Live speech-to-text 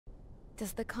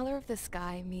Does the color of the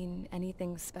sky mean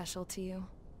anything special to you?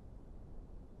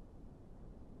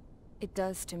 It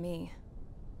does to me.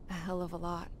 A hell of a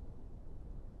lot.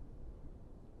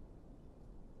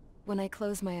 When I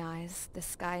close my eyes, the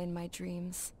sky in my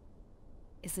dreams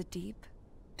is a deep,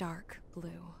 dark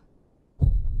blue.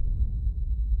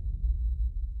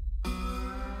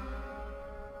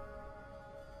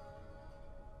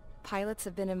 Pilots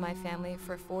have been in my family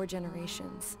for 4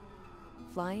 generations.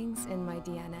 Flying's in my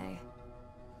DNA.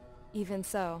 Even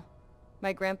so,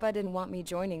 my grandpa didn't want me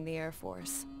joining the Air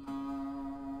Force.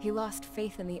 He lost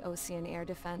faith in the Osean air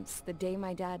defense the day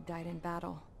my dad died in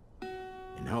battle.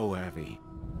 You know, Abby,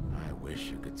 I wish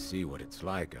you could see what it's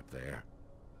like up there.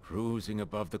 Cruising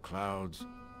above the clouds,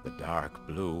 the dark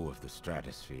blue of the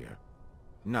stratosphere.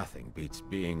 Nothing beats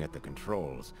being at the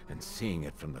controls and seeing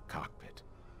it from the cockpit.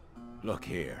 Look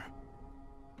here.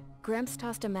 Gramps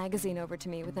tossed a magazine over to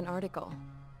me with an article.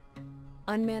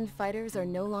 Unmanned fighters are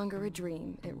no longer a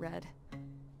dream, it read.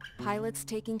 Pilots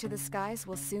taking to the skies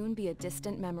will soon be a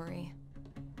distant memory.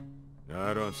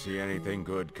 I don't see anything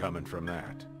good coming from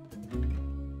that.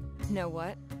 Know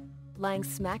what? Lying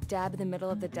smack dab in the middle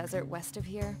of the desert west of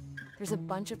here, there's a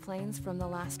bunch of planes from the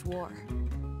last war.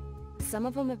 Some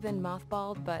of them have been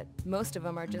mothballed, but most of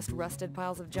them are just rusted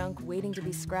piles of junk waiting to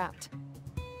be scrapped.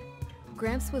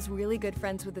 Gramps was really good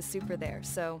friends with the super there,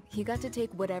 so he got to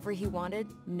take whatever he wanted,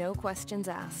 no questions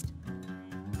asked.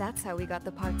 That's how we got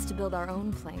the parts to build our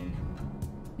own plane.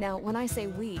 Now, when I say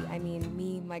we, I mean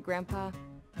me, my grandpa,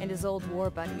 and his old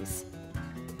war buddies.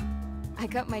 I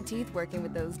cut my teeth working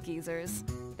with those geezers.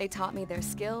 They taught me their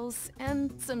skills,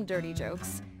 and some dirty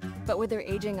jokes. But with their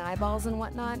aging eyeballs and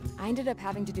whatnot, I ended up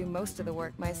having to do most of the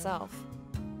work myself.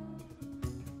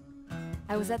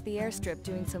 I was at the airstrip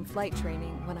doing some flight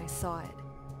training when I saw it.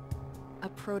 A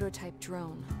prototype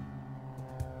drone.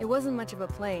 It wasn't much of a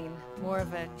plane, more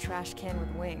of a trash can with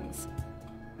wings.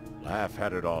 Laugh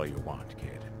at it all you want,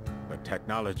 kid. But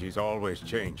technology's always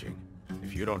changing.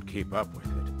 If you don't keep up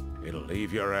with it, it'll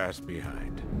leave your ass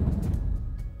behind.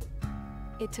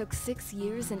 It took 6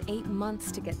 years and 8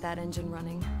 months to get that engine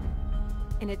running.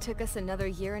 And it took us another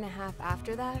 1.5 years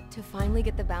after that to finally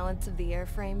get the balance of the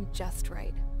airframe just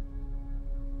right.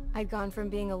 I'd gone from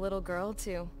being a little girl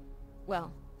to,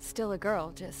 well, still a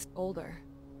girl, just older.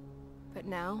 But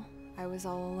now, I was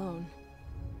all alone.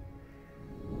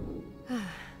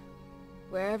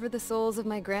 Wherever the souls of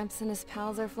my Gramps and his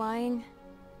pals are flying,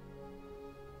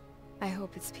 I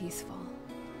hope it's peaceful.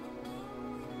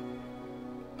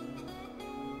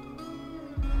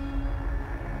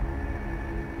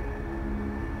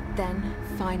 Then,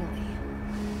 finally,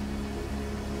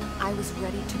 I was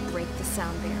ready to break the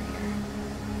sound barrier.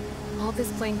 All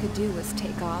this plane could do was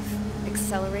take off,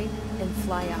 accelerate, and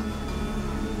fly up.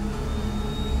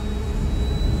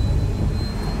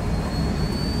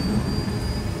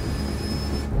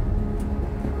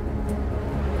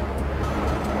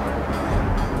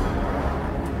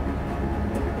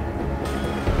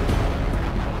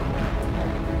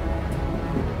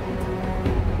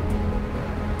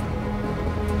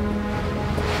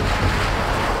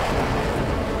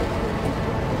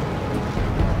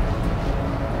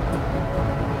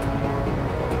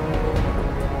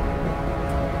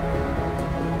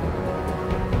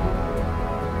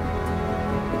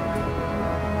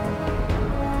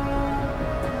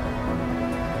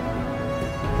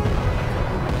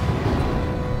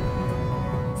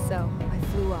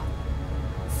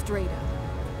 Straight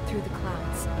up, through the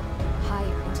clouds,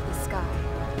 higher into the sky.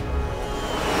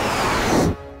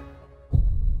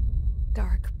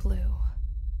 Dark blue.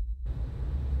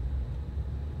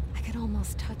 I could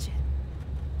almost touch it.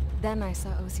 Then I saw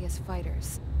Osea's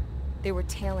fighters. They were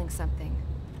tailing something.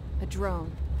 A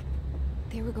drone.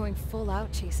 They were going full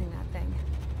out chasing that thing.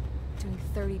 Doing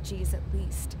 30 Gs at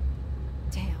least.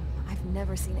 Damn, I've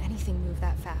never seen anything move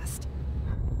that fast.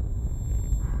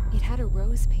 It had a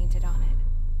rose painted on it.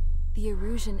 The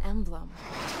Erusian emblem.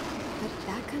 But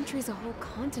that country's a whole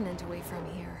continent away from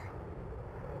here.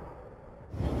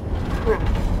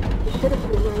 Right. You should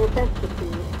have been my best with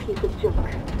this piece of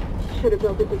junk. Should have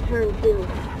built a return too.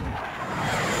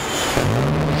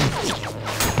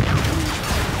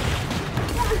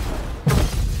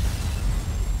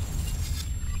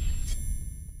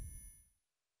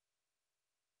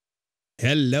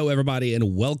 Hello, everybody,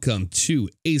 and welcome to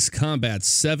Ace Combat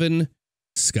 7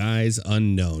 Skies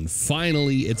Unknown.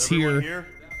 Finally, it's here.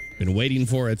 Been waiting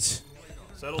for it.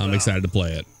 I'm excited to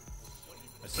play it.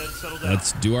 I said settle down.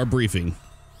 Let's do our briefing.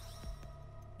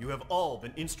 You have all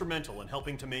been instrumental in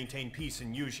helping to maintain peace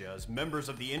in Usea as members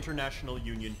of the International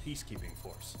Union Peacekeeping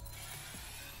Force.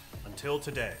 Until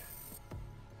today.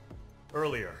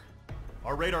 Earlier,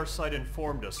 our radar site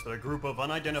informed us that a group of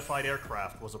unidentified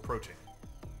aircraft was approaching.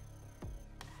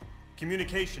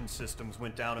 Communication systems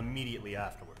went down immediately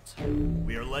afterwards.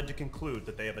 We are led to conclude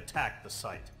that they have attacked the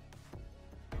site.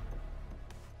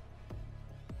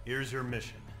 Here's your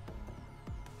mission.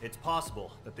 It's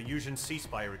possible that the Yuuzhan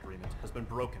ceasefire agreement has been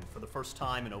broken for the first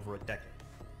time in over a decade.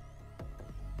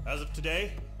 As of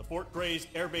today, the Fort Grays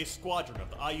Air Base Squadron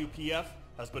of the IUPF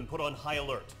has been put on high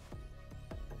alert.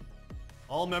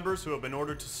 All members who have been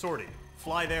ordered to sortie,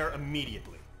 fly there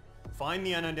immediately. Find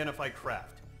the unidentified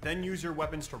craft, then use your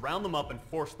weapons to round them up and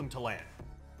force them to land.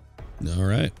 All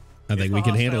right. I think we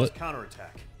can handle it.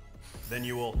 Counterattack. Then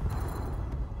you will...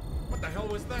 What the hell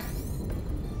was that?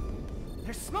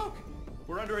 There's smoke!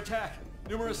 We're under attack.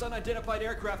 Numerous unidentified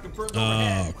aircraft confirmed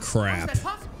overhead. Oh, crap. How is that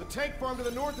possible? The tank farm to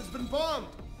the north has been bombed.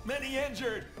 Many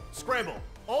injured. Scramble.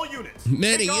 All units.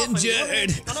 Many Take off and injured.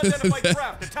 eliminate unidentified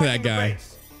craft attacking That guy. the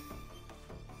base.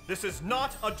 This is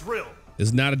not a drill.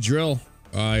 It's not a drill.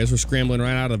 I guess we're scrambling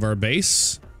right out of our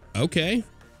base. Okay.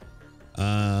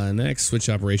 Next, switch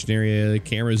operation area,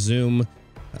 camera zoom.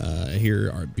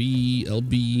 Here are B,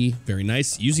 LB. Very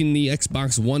nice. Using the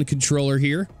Xbox One controller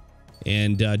here.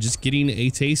 And just getting a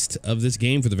taste of this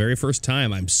game for the very first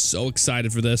time. I'm so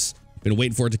excited for this. Been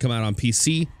waiting for it to come out on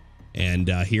PC. And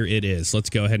here it is. Let's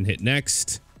go ahead and hit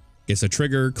next. Okay, so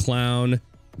Trigger, Clown,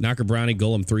 Knocker Brownie,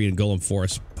 Golem 3, and Golem 4, I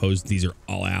suppose these are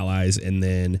all allies. And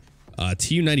then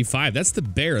Tu-95, that's the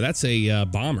bear. That's a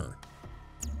bomber.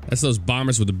 That's those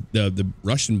bombers with the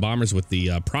Russian bombers with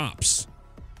the props.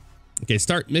 Okay,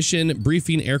 start mission,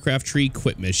 briefing, aircraft tree,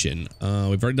 quit mission.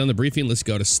 We've already done the briefing. Let's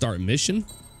go to start mission.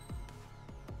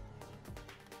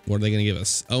 What are they going to give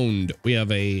us? Owned. We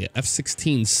have a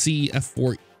F-16C,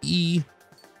 F-4E,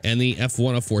 and the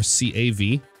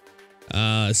F-104C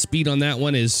AV. Speed on that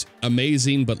one is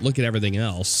amazing, but look at everything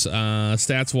else.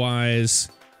 Stats-wise,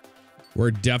 we're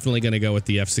definitely going to go with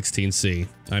the F-16C.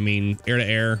 I mean,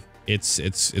 air-to-air,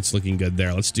 it's looking good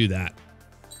there. Let's do that.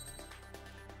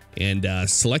 And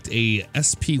select a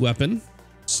SP weapon.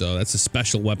 So that's a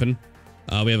special weapon.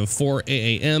 We have a 4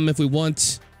 AAM if we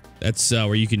want. That's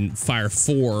where you can fire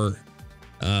 4,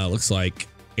 looks like,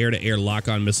 air-to-air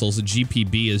lock-on missiles. A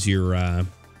GPB is your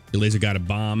laser-guided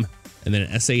bomb. And then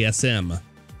an SASM,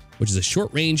 which is a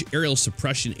short-range aerial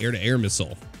suppression air-to-air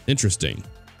missile. Interesting.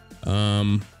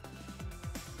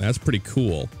 That's pretty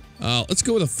cool. Let's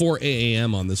go with a 4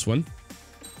 AAM on this one.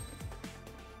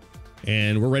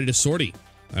 And we're ready to sortie,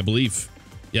 I believe.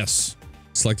 Yes.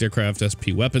 Select aircraft,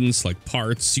 SP weapons, select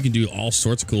parts. You can do all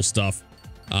sorts of cool stuff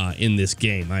in this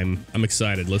game. I'm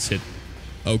excited. Let's hit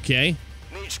OK.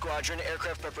 Mage Squadron,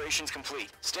 aircraft preparations complete.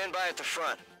 Stand by at the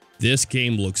front. This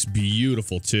game looks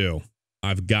beautiful too.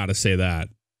 I've got to say that.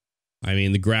 I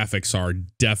mean, the graphics are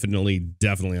definitely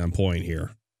on point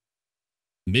here.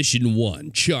 Mission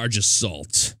 1, Charge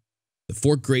Assault. The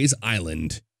Fort Grays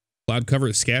Island. Cloud cover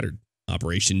is scattered.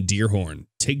 Operation Deerhorn.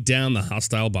 Take down the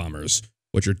hostile bombers,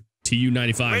 which are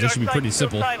Tu-95. That should be pretty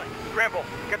simple. Scramble.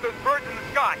 Get those birds in the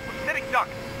sky. We're sitting ducks.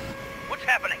 What's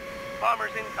happening? Bombers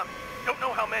incoming. Don't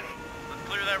know how many. Let's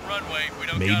clear that runway. We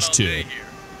don't Mage got all 2. day here.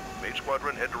 Mage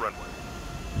Squadron, head to runway.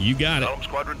 You got it. Column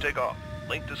Squadron, take off.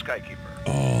 Link to Skykeeper.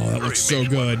 Oh, that looks so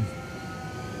good.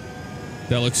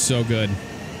 That looks so good.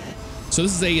 So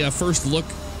this is a first look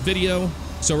video.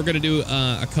 So we're going to do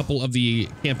a couple of the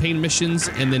campaign missions,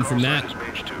 and then from that,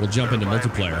 we'll jump into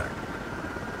multiplayer.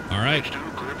 All right.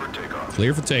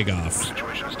 Clear for takeoff.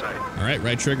 All right,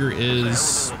 right trigger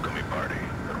is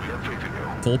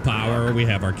full power. We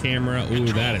have our camera. Ooh,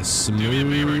 that is smooth.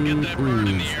 Ooh.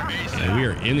 And we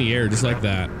are in the air just like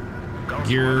that.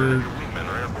 Gear.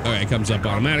 Okay, it comes up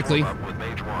automatically.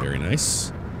 Very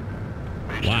nice.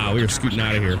 Wow, we are scooting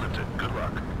out of here.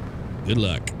 Good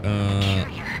luck.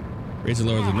 Raise and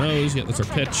lower the nose. Yeah, that's our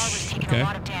pitch. Okay.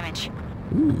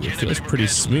 Ooh, it feels pretty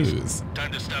smooth.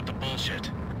 Time to stop the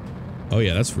bullshit. Oh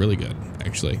yeah, that's really good,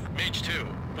 actually. Mage 2,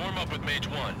 form up with Mage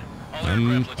 1. All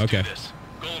aircraft, let's okay. do this.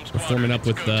 Golem We're forming up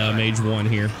with Mage 1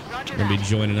 here. Gonna be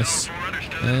joining us.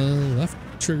 Left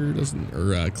trigger doesn't,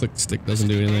 or click stick doesn't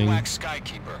do anything.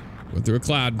 Went through a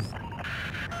cloud.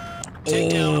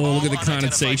 Oh, look at the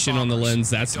condensation on the lens.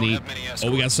 That's neat.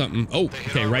 Oh, we got something. Oh,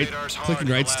 okay. Right, clicking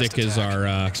right stick is our.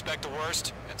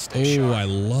 Oh, I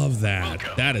love that.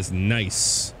 That is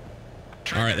nice.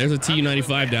 All right, there's a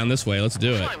Tu-95 down this way. Let's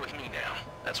do it.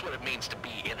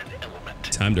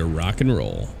 Time to rock and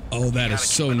roll. Oh, that is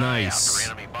so nice.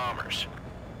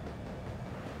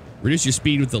 Reduce your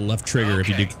speed with the left trigger if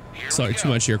you do too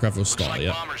much. Aircraft will stall.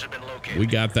 Yep. We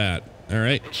got that. All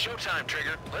right.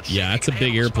 Yeah, it's a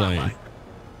big airplane.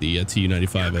 The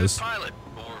Tu-95 is.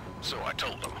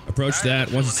 approach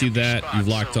that. Once you see that, you've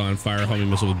locked on fire homing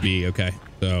missile with B. Okay,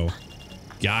 so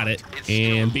got it.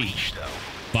 And B.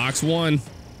 Box 1.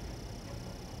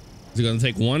 Is it going to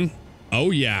take 1?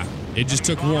 Oh, yeah. It just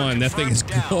took 1. That thing is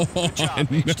gone.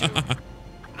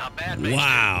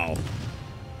 Wow.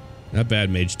 Not bad,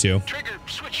 Mage 2. Trigger,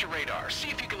 switch your radar. See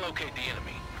if you can locate the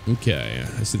enemy. Okay,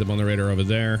 I see them on the radar over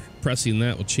there. Pressing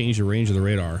that will change the range of the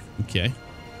radar. Okay.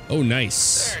 Oh,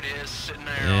 nice. There it is, sitting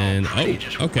there. And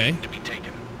oh, okay. To be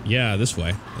taken. Yeah, this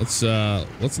way. Let's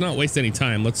not waste any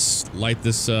time. Let's light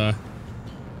this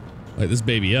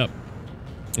baby up.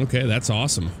 Okay, that's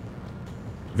awesome.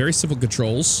 Very simple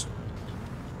controls.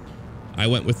 I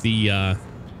went with the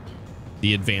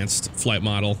advanced flight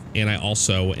model, and I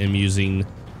also am using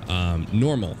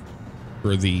normal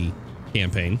for the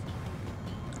campaign.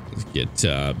 Let's get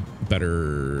a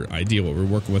better idea what we're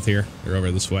working with here. They're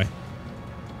over this way,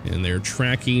 and they're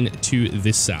tracking to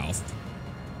the south.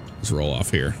 Let's roll off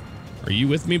here. Are you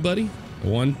with me, buddy?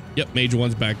 1? Yep, Major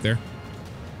 1's back there.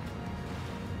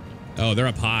 Oh, they're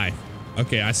up high.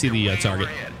 Okay, I see the target.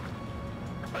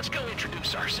 Let's go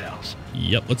introduce ourselves.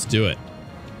 Yep, let's do it.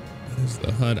 There's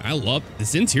the HUD. I love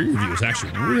this interior view. Is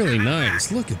actually really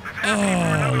nice. Look at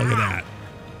that.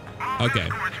 Okay.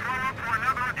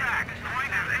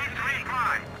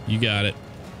 You got it.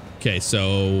 Okay,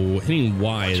 so hitting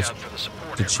Y is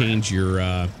to change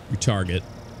your target.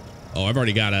 Oh, I've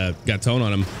already got a tone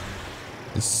on him.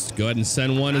 Let's go ahead and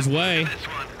send one his way.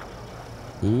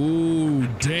 Ooh,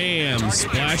 damn.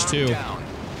 Splash 2. Looking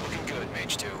good,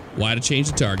 Mage 2. Y to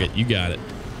change the target. You got it.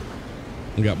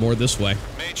 We got more this way.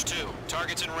 Mage 2,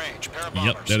 targets in range. Parabombers.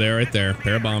 Yep, they're right there.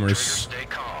 Parabombers. Stay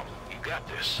calm. You got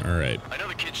this. All right. I know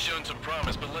the kid's shown some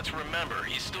promise, but let's remember,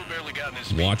 he's still barely gotten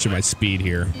his Watching my speed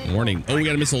here. Warning. Oh, we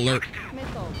got a missile alert.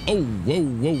 Oh, whoa,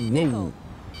 whoa, whoa.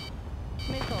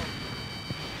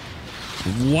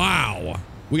 Wow.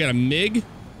 We got a MiG?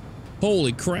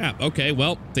 Holy crap. Okay,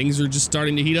 well, things are just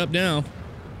starting to heat up now.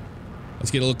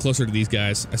 Let's get a little closer to these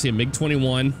guys. I see a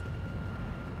MiG-21.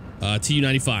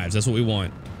 Tu-95s. That's what we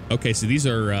want. Okay, so these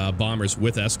are bombers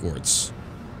with escorts.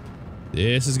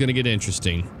 This is going to get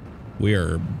interesting. We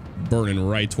are burning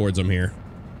right towards them here.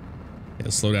 Yeah,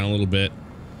 slow down a little bit.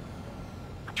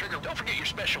 Trigger, don't forget your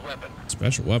special weapon.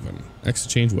 Special weapon.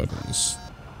 Exchange weapons.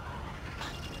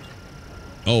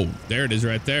 Oh, there it is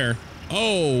right there.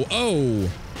 Oh,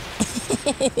 oh.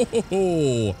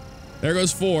 Oh, there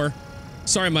goes 4.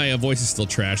 Sorry, my voice is still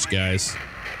trash, guys.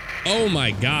 Oh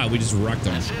my God, we just wrecked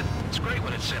them. That's it. It's great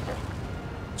when it's simple.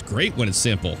 It's great when it's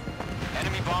simple.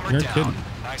 Enemy bomber You're down. kidding.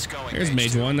 Nice going. There's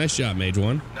Mage 1. Nice job, Mage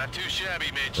 1. Not too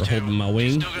shabby, Mage 2. We're holding my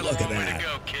wing. Still got Look a at long way that. to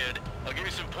go, kid. I'll give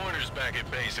you some pointers back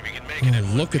at base if you can make it in Oh,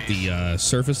 one look at piece. the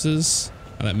surfaces.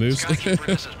 How that moves.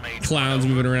 Clowns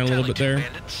moving around a little bit there.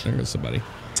 There goes somebody.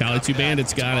 Tally 2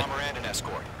 bandits. Got it. Bomber and an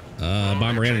escort.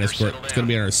 Bomber and an escort. It's going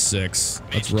to be on our 6.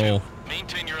 Let's roll.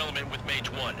 Maintain your element with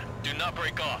Mage 1. Do not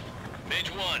break off. Mage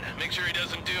 1, make sure he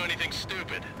doesn't do anything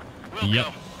stupid.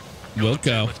 Yep. We'll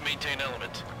go. Let's maintain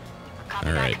element.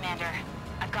 All right.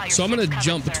 So I'm going to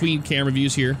jump between camera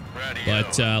views here,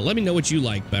 but let me know what you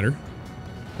like better.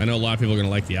 I know a lot of people are going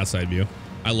to like the outside view.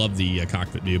 I love the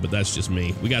cockpit view, but that's just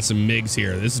me. We got some MiGs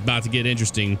here. This is about to get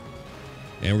interesting,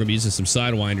 and we're going to be using some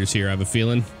Sidewinders here, I have a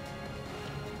feeling.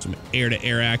 Some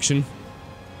air-to-air action.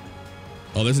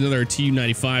 Oh, there's another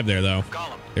Tu-95 there, though.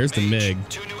 There's the MiG.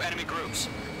 2 new enemy groups.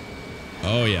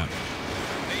 Oh, yeah.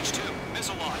 Mage 2,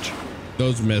 missile launch.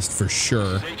 Those missed for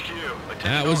sure.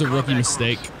 That was a rookie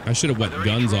mistake. I should have went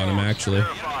guns on him, actually.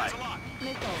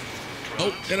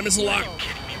 Oh, got a missile lock.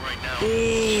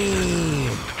 Ooh.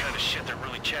 The kind of shit that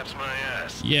really chaps my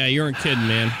ass. Yeah, you aren't kidding,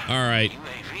 man. All right.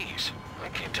 UAVs. I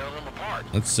can't tell them apart.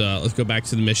 Let's go back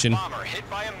to the mission. Bomber hit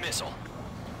by a missile.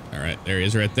 All right, there he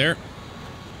is right there.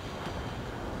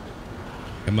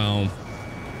 Come on.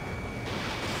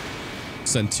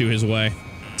 Send 2 his way.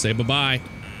 Say bye-bye.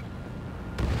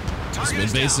 Some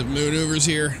invasive maneuvers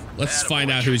here. Let's find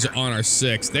out who's on our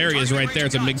 6. There he is right there.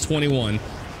 It's a MiG-21.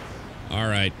 All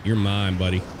right, you're mine,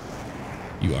 buddy.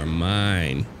 You are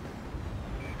mine.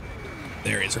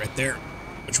 There he is right there.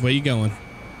 Which way you going?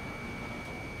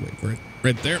 Wait for it.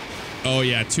 Right there. Oh,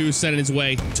 yeah, 2 sending his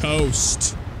way.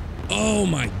 Toast. Oh,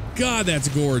 my God, that's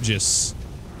gorgeous.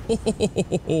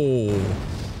 Oh.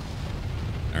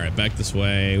 All right, back this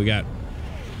way. We got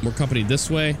more company this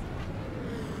way.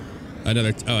 Another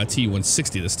a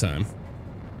Tu-160 this time.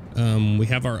 We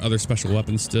have our other special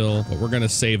weapons still, but we're gonna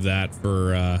save that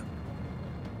for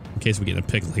in case we get in a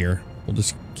pickle here. We'll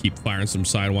just keep firing some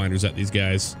Sidewinders at these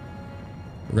guys.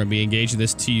 We're gonna be engaging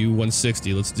this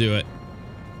Tu-160. Let's do it.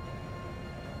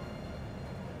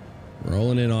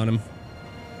 Rolling in on him.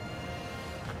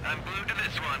 I'm glued to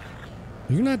this one.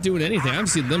 You're not doing anything. I haven't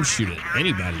seen them shoot at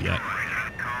anybody yet.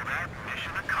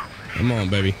 Come on,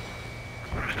 baby.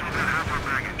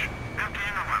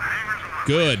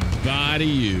 Goodbye to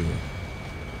you.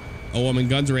 Oh, I'm in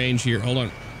guns range here. Hold on.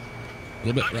 A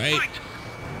little bit right.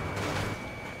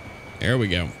 There we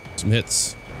go. Some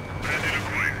hits.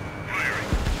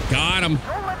 Got him.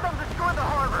 Don't let them destroy the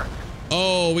harbor.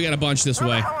 Oh, we got a bunch this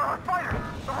way. The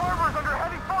harbor's under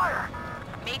heavy fire.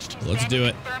 Let's do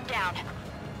it.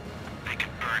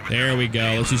 There we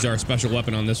go. Let's use our special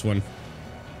weapon on this one.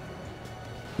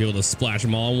 Be able to splash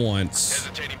them all at once.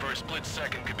 Hesitating for a split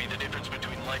second could be the difference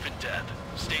between life and death.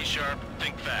 Stay sharp,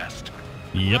 think fast.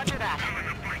 Yep.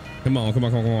 Come on, come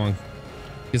on, come on, come on.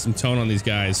 Get some tone on these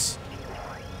guys.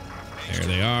 There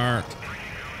they are.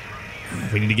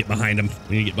 We need to get behind them.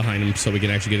 We need to get behind them so we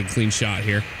can actually get a clean shot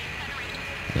here.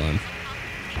 Hold on.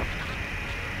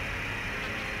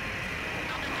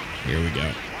 Here we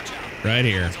go. Right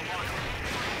here.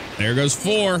 There goes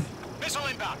 4. Missile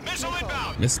inbound! Missile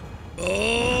inbound! Miss.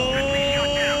 Oh,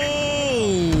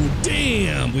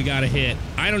 damn. We got a hit.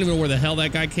 I don't even know where the hell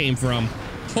that guy came from.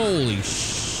 Holy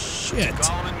shit.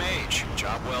 Gollum and Mage,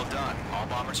 job well done. All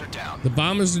bombers are down. The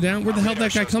bombers are down? Where the hell did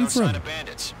that guy come from?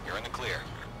 Bandits. You're in the clear.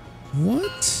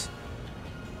 What?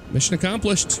 Mission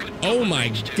accomplished. Oh my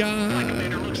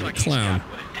god. Clown.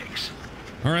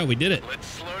 All right, we did it. Let's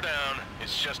slow down.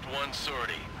 It's just one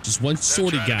sortie. Just one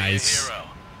sortie, Don't try to be a guys. hero.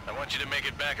 I want you to make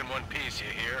it back in one piece, you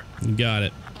hear? You got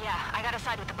it. Yeah, I gotta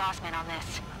side with the boss man on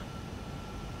this.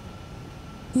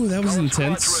 Ooh, that was Gollum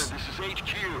intense. Squadron, this is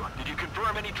HQ. Did you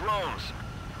confirm any drones?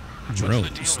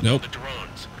 Drones. Nope. The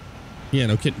drones. Yeah,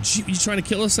 no kidding. You trying to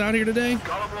kill us out here today?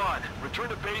 Gollum 1, return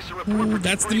to base and report Ooh, for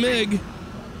that's the debriefing.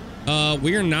 MiG.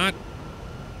 We are not.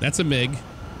 That's a MiG.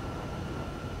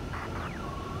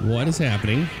 What is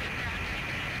happening?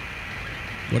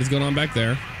 What is going on back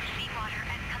there?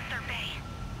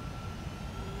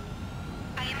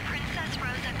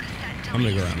 I'm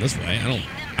gonna go around this way.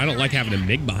 I don't like having a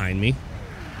MiG behind me.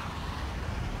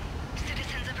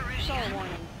 Stall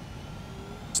warning.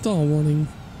 Stall warning.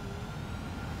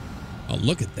 Oh,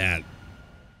 look at that.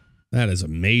 That is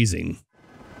amazing.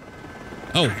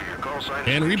 Oh,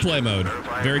 and replay mode.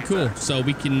 Very cool. So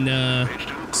we can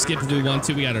skip if we want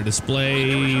to. We got our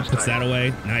display. Puts that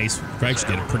away. Nice. We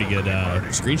actually get a pretty good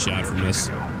screenshot from this.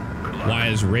 Y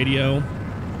is radio.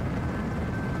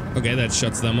 Okay, that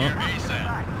shuts them up.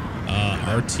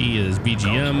 RT is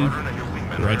BGM.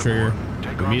 Right trigger.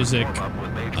 The music.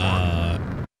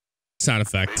 Sound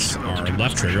effects are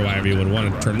left trigger, whatever you would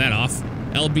want to turn that off.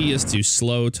 LB is to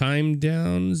slow time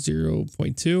down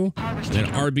 0.2. And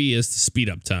RB is to speed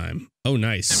up time. Oh,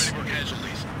 nice.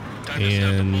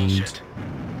 And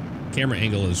camera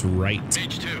angle is right.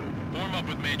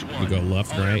 You go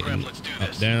left, right, and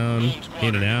up, down,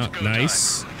 in and out.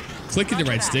 Nice. Clicking the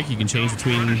right stick, you can change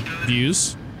between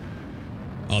views.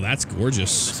 Oh, that's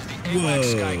gorgeous.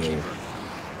 Whoa.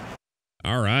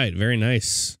 All right, very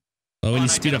nice. Well, when you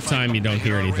speed up time, you don't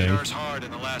hear anything.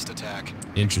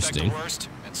 Interesting.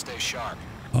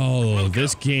 Oh,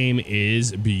 this game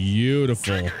is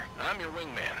beautiful.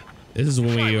 This is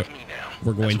when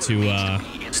we're going to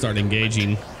start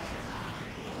engaging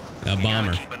a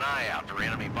bomber.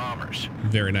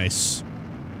 Very nice.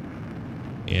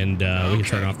 And we can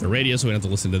turn off the radio so we don't have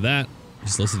to listen to that.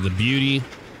 Just listen to the beauty.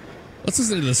 Let's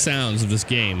listen to the sounds of this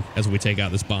game as we take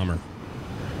out this bomber.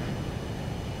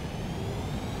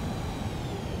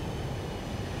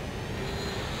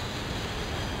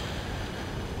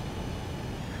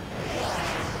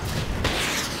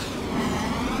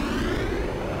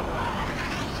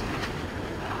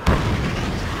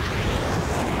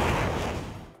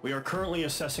 We are currently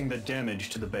assessing the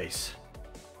damage to the base.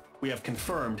 We have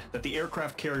confirmed that the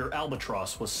aircraft carrier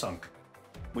Albatross was sunk.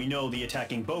 We know the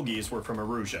attacking bogies were from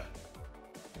Erusia.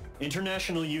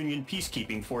 International Union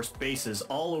peacekeeping force bases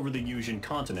all over the Yusian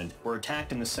continent were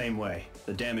attacked in the same way.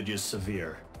 The damage is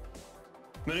severe.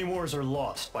 Many wars are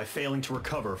lost by failing to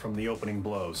recover from the opening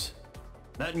blows.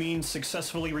 That means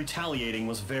successfully retaliating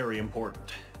was very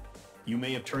important. You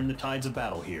may have turned the tides of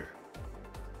battle here.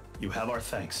 You have our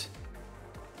thanks.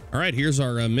 All right, here's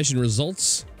our mission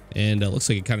results, and it looks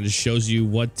like it kind of just shows you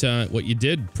what you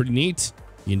did. Pretty neat.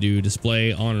 You can do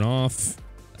display on and off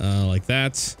like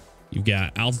that. You've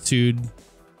got altitude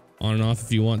on and off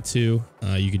if you want to.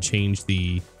 You can change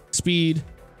the speed.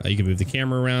 You can move the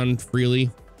camera around freely,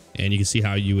 and you can see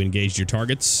how you engaged your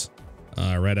targets.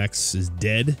 Red X is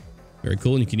dead. Very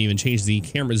cool. And you can even change the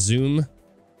camera zoom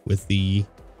with the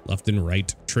left and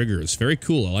right triggers. Very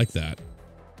cool. I like that.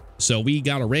 So we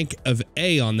got a rank of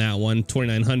A on that one,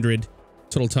 2,900.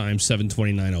 Total time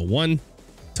 729.01.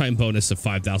 Time bonus of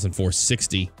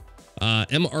 5,460.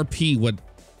 MRP, what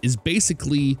is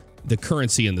basically the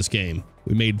currency in this game.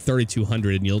 We made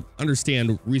 3,200, and you'll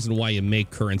understand reason why you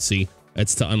make currency.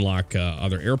 It's to unlock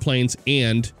other airplanes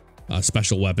and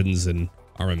special weapons and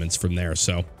armaments from there.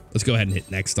 So let's go ahead and hit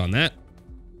next on that.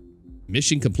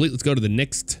 Mission complete. Let's go to the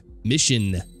next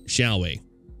mission, shall we?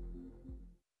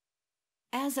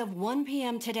 As of 1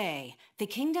 p.m. today, the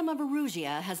Kingdom of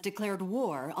Erusia has declared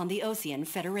war on the Osean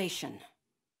Federation.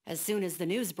 As soon as the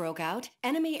news broke out,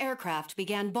 enemy aircraft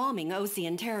began bombing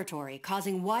Osean territory,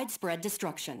 causing widespread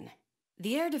destruction.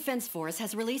 The Air Defense Force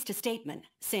has released a statement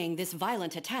saying this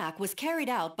violent attack was carried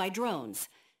out by drones.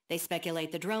 They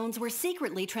speculate the drones were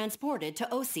secretly transported to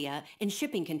Osea in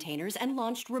shipping containers and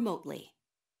launched remotely.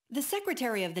 The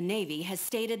Secretary of the Navy has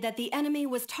stated that the enemy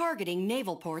was targeting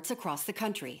naval ports across the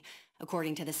country.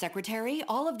 According to the Secretary,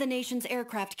 all of the nation's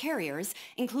aircraft carriers,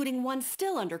 including one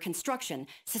still under construction,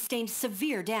 sustained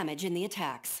severe damage in the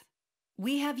attacks.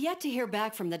 We have yet to hear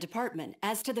back from the department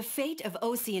as to the fate of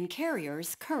Osean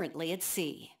carriers currently at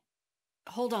sea.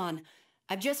 Hold on,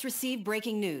 I've just received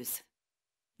breaking news.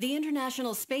 The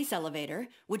International Space Elevator,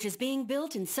 which is being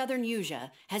built in southern Usea,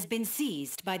 has been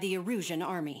seized by the Erusian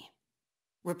Army.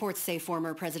 Reports say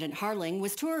former President Harling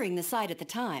was touring the site at the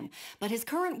time, but his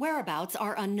current whereabouts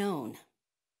are unknown.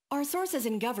 Our sources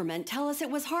in government tell us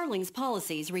it was Harling's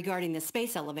policies regarding the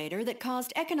space elevator that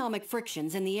caused economic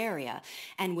frictions in the area,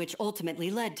 and which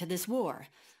ultimately led to this war.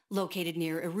 Located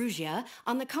near Erusia,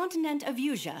 on the continent of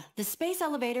Usea, the space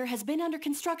elevator has been under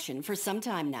construction for some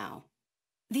time now.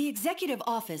 The Executive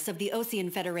Office of the Osean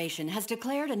Federation has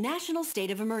declared a national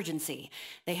state of emergency.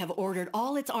 They have ordered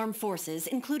all its armed forces,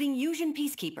 including Usian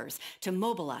peacekeepers, to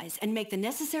mobilize and make the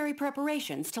necessary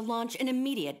preparations to launch an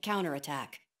immediate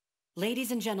counterattack. Ladies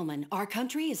and gentlemen, our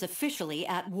country is officially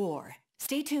at war.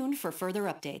 Stay tuned for further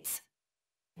updates.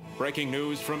 Breaking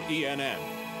news from ENN.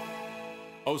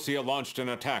 Osea launched an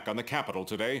attack on the capital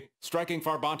today, striking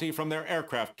Farbanti from their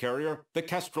aircraft carrier, the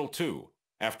Kestrel II.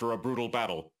 After a brutal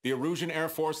battle, the Erusian Air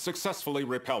Force successfully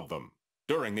repelled them.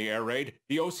 During the air raid,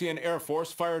 the Osean Air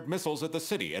Force fired missiles at the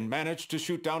city and managed to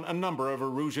shoot down a number of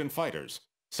Erusian fighters.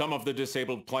 Some of the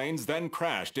disabled planes then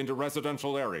crashed into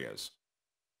residential areas.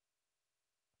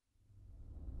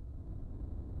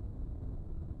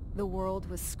 The world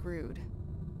was screwed.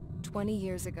 20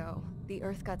 years ago, the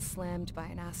Earth got slammed by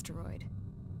an asteroid.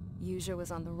 Usea was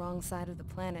on the wrong side of the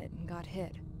planet and got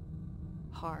hit.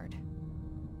 Hard.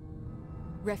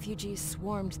 Refugees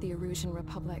swarmed the Erusian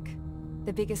Republic,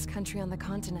 the biggest country on the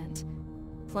continent,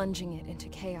 plunging it into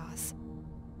chaos.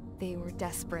 They were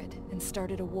desperate and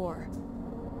started a war,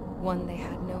 one they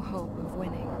had no hope of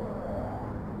winning.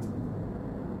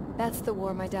 That's the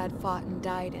war my dad fought and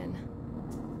died in.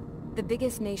 The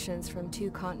biggest nations from 2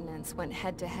 continents went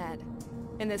head-to-head,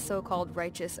 and the so-called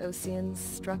righteous Oseans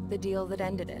struck the deal that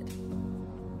ended it.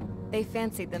 They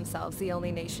fancied themselves the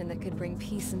only nation that could bring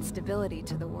peace and stability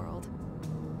to the world.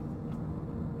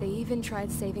 They even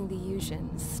tried saving the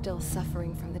Usians, still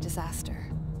suffering from the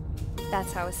disaster.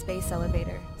 That's how a space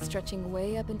elevator, stretching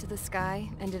way up into the sky,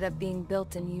 ended up being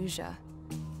built in Usea,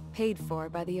 paid for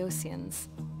by the Oseans.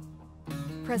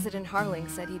 President Harling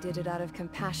said he did it out of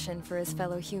compassion for his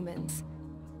fellow humans,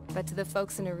 but to the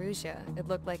folks in Erusia, it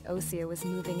looked like Osea was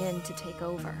moving in to take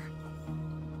over.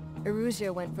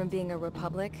 Erusia went from being a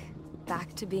republic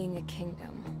back to being a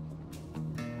kingdom.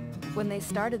 When they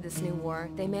started this new war,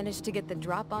 they managed to get the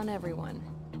drop on everyone.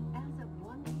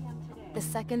 The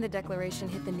second the declaration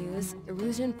hit the news,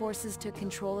 Erusian forces took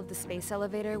control of the space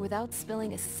elevator without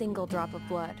spilling a single drop of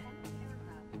blood.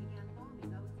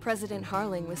 President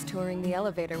Harling was touring the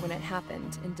elevator when it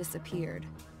happened and disappeared.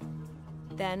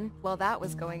 Then, while that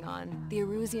was going on, the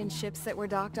Erusian ships that were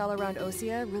docked all around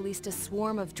Osea released a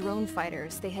swarm of drone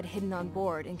fighters they had hidden on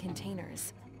board in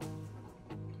containers.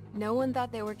 No one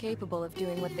thought they were capable of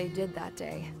doing what they did that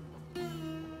day.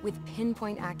 With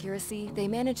pinpoint accuracy, they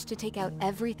managed to take out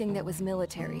everything that was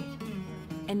military,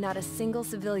 and not a single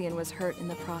civilian was hurt in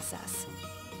the process.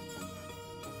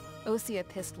 Osea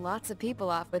pissed lots of people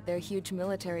off with their huge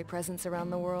military presence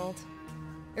around the world.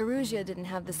 Erusia didn't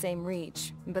have the same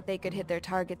reach, but they could hit their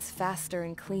targets faster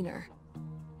and cleaner.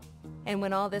 And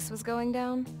when all this was going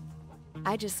down,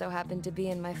 I just so happened to be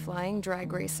in my flying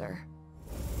drag racer.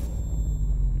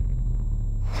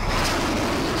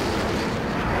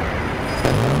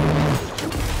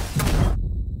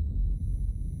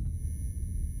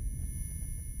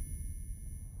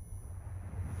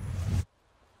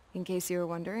 In case you were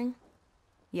wondering,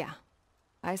 yeah,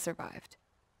 I survived.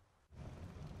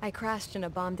 I crashed in a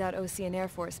bombed-out Osean Air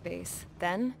Force base,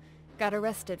 then got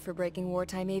arrested for breaking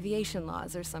wartime aviation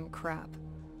laws or some crap.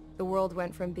 The world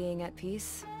went from being at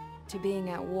peace to being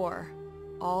at war,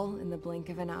 all in the blink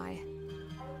of an eye.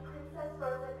 Princess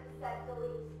Rosa Cassette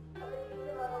Delise of the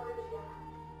Kingdom of Erusia.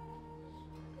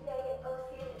 Today,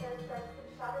 Osean airstrikes have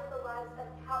shattered the lives of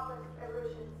countless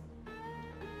Erusians.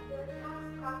 Their attacks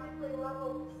practically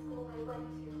leveled the school I went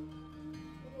to.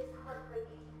 It is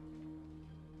heartbreaking.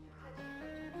 Tragic.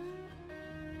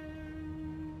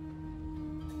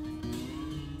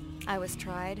 I was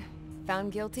tried,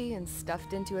 found guilty, and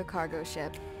stuffed into a cargo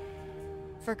ship.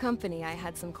 For company, I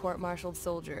had some court-martialed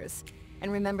soldiers.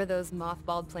 And remember those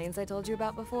mothballed planes I told you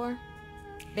about before?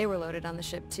 They were loaded on the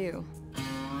ship too.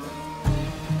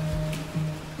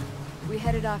 We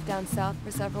headed off down south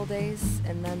for several days,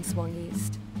 and then swung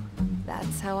east.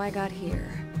 That's how I got here.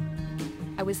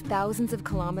 I was thousands of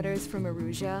kilometers from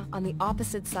Erusia, on the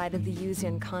opposite side of the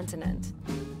Yuzian continent.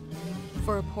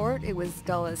 For a port, it was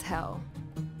dull as hell.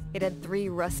 It had 3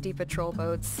 rusty patrol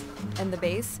boats, and the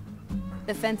base?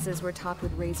 The fences were topped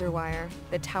with razor wire,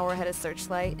 the tower had a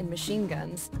searchlight and machine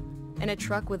guns, and a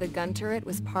truck with a gun turret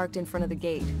was parked in front of the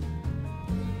gate.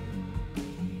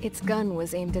 Its gun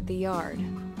was aimed at the yard.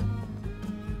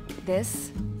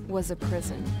 This was a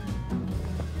prison.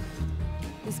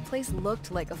 This place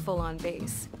looked like a full-on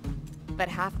base, but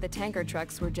half the tanker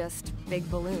trucks were just big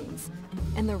balloons,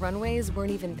 and the runways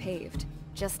weren't even paved,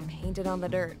 just painted on the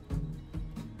dirt.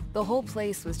 The whole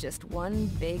place was just one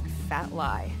big fat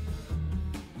lie.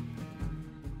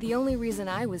 The only reason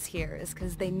I was here is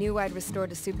because they knew I'd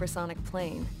restored a supersonic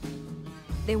plane.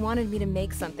 They wanted me to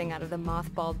make something out of the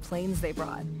mothballed planes they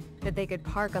brought, that they could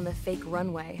park on the fake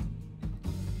runway.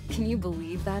 Can you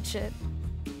believe that shit?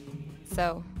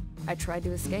 So, I tried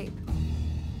to escape.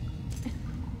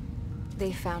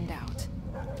 They found out,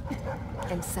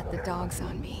 and set the dogs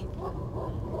on me.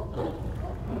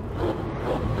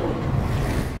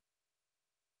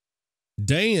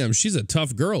 Damn, she's a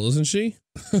tough girl, isn't she?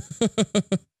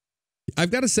 I've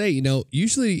got to say, you know,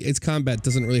 usually its combat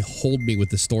doesn't really hold me with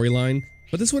the storyline,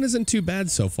 but this one isn't too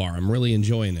bad so far. I'm really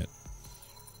enjoying it.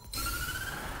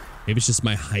 Maybe it's just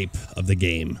my hype of the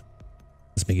game.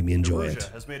 It's making me enjoy it.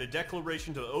 Erusia has made a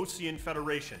declaration to the Osean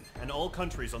Federation and all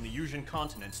countries on the Yusian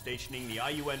continent stationing the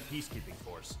IUN peacekeeping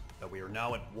force that we are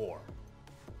now at war.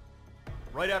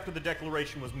 Right after the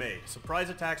declaration was made, surprise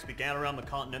attacks began around the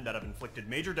continent that have inflicted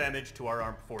major damage to our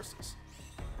armed forces.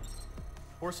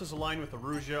 Forces aligned with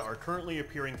Erusia are currently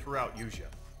appearing throughout Yusia.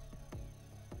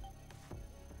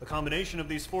 The combination of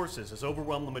these forces has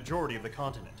overwhelmed the majority of the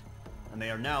continent, and they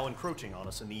are now encroaching on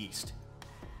us in the east.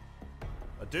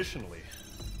 Additionally,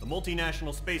 the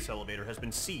multinational space elevator has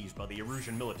been seized by the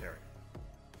Erusian military.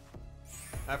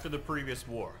 After the previous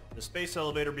war, the space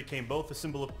elevator became both a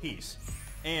symbol of peace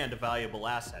and a valuable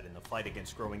asset in the fight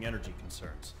against growing energy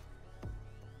concerns.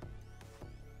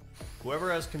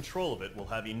 Whoever has control of it will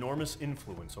have enormous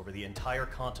influence over the entire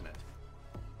continent.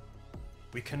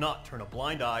 We cannot turn a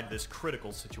blind eye to this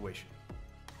critical situation.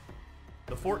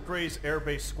 The Fort Grays Air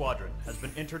Base Squadron has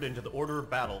been entered into the order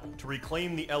of battle to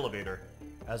reclaim the elevator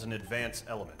as an advance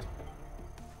element.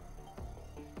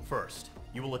 First,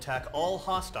 you will attack all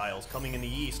hostiles coming in the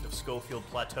east of Schofield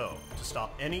Plateau to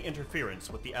stop any interference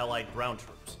with the Allied ground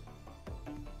troops.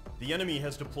 The enemy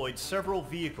has deployed several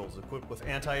vehicles equipped with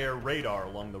anti-air radar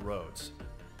along the roads.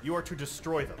 You are to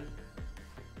destroy them.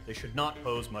 They should not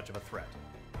pose much of a threat.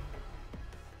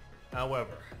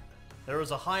 However, there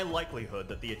is a high likelihood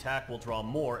that the attack will draw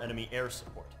more enemy air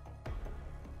support.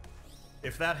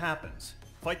 If that happens,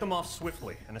 fight them off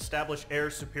swiftly and establish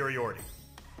air superiority.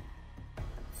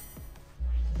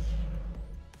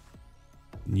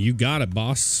 You got it,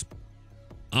 boss.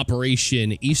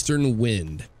 Operation Eastern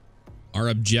Wind. Our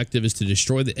objective is to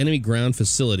destroy the enemy ground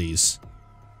facilities.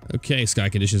 Okay, sky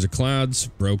conditions are clouds,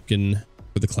 broken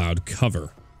for the cloud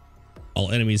cover.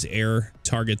 All enemies air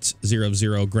targets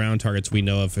 0-0, ground targets we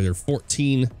know of are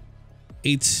 14,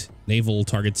 8 naval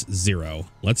targets 0.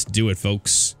 Let's do it,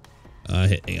 folks.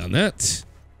 Hit A on that.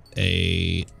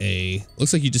 A.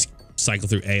 Looks like you just cycle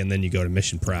through A and then you go to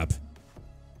mission prep.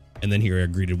 And then here we are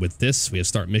greeted with this. We have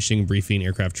start mission, briefing,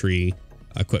 aircraft tree,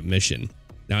 equip mission.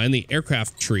 Now in the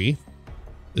aircraft tree,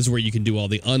 this is where you can do all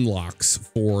the unlocks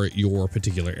for your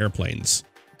particular airplanes.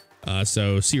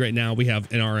 So see right now we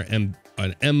have an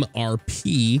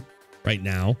MRP right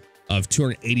now of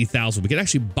 280,000. We could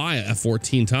actually buy a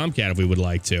F-14 Tomcat if we would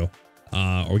like to,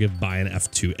 or we could buy an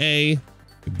F-2A. We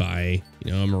could buy,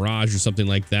 you know, a Mirage or something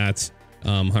like that.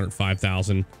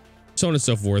 105,000, so on and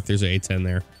so forth. There's an A-10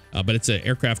 there, but it's an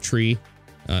aircraft tree.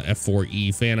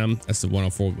 F-4E Phantom. That's the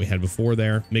 104 we had before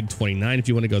there. MiG-29 if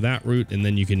you want to go that route, and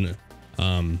then you can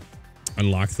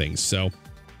unlock things. So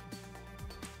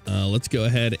let's go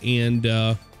ahead and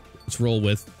let's roll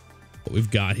with what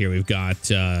we've got here. We've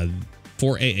got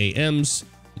 4 AAMs,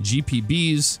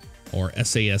 GPBs, or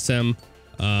SASM.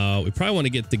 We probably want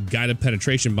to get the guided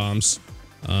penetration bombs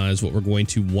is what we're going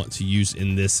to want to use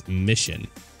in this mission.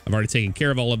 I've already taken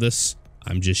care of all of this.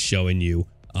 I'm just showing you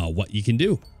what you can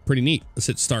do. Pretty neat. Let's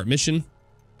hit start mission.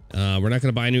 We're not going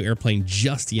to buy a new airplane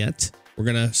just yet. We're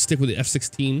going to stick with the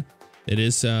F-16. It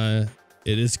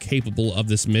is capable of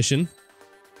this mission.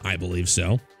 I believe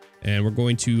so. And we're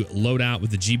going to load out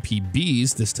with the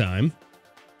GPBs this time.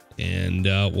 And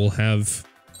we'll have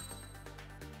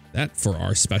that for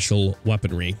our special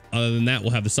weaponry. Other than that,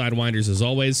 we'll have the Sidewinders as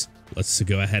always. Let's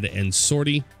go ahead and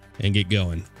sortie and get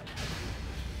going.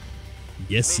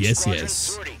 Yes, yes, yes.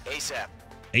 Sortie, ASAP.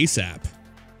 ASAP.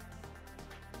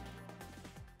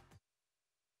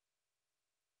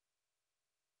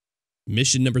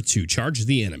 Mission number 2, charge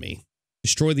the enemy.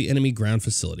 Destroy the enemy ground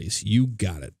facilities. You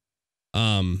got it.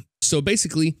 So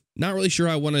basically, not really sure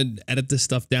I want to edit this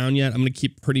stuff down yet. I'm going to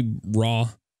keep pretty raw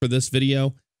for this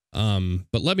video.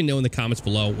 But let me know in the comments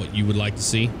below what you would like to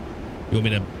see. You want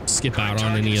me to skip out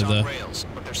on any of the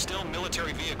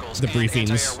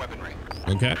briefings?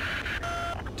 Okay.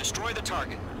 Destroy the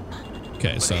target.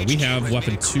 Okay, so we have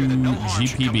weapon 2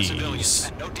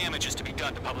 GPBs. No damage is to be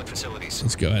done to public facilities.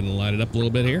 Let's go ahead and light it up a little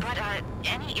bit here. But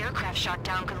any aircraft shot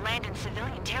down could land in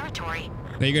civilian territory.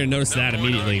 Now you're gonna notice that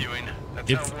immediately.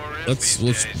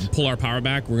 Let's pull our power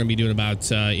back. We're gonna be doing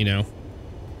about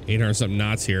 800 something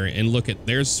knots here, and look at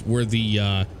there's where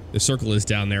the circle is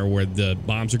down there where the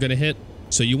bombs are gonna hit.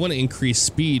 So you want to increase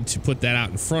speed to put that out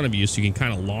in front of you, so you can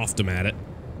kind of loft them at it.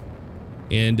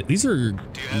 And these are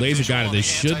laser guided. They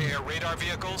should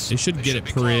get it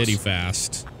pretty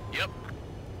fast. Yep.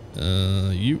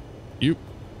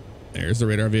 There's the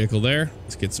radar vehicle there.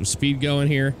 Let's get some speed going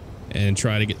here and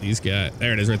try to get these guys.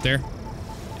 There it is right there.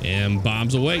 And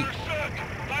bombs away.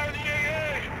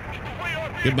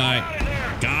 Goodbye.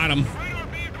 Got him.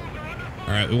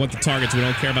 All right, we want the targets. We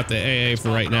don't care about the AA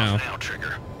for right now.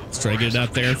 Let's try to get it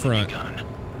out there in front.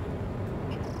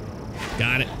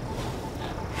 Got it.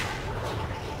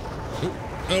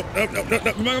 Oh,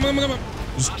 no. Come on.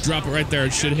 Just drop it right there.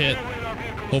 It should hit.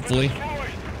 Hopefully.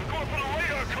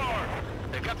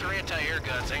 They got their anti-air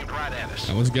guns aimed right at us.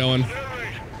 That one's going.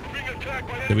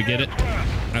 Did we get it?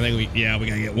 I think we gotta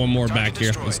get one more back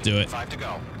here. Let's do it. 5 to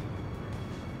go.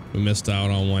 We missed out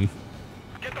on one.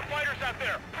 Get the fighters out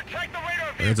there. Protect the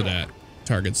radar Where's it at?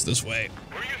 Target's this way.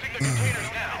 We're using the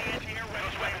containers now.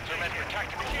 Those weapons are meant for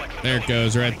tactical flexibility. There it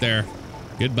goes, right there.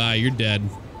 Goodbye, you're dead.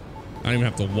 I don't even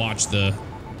have to watch the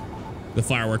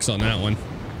fireworks on that one.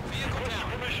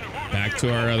 Back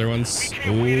to our other ones.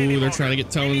 Ooh, they're trying to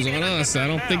get tones on us. I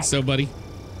don't think so, buddy.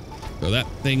 Throw that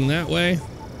thing that way.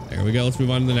 There we go. Let's move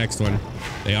on to the next one.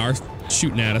 They are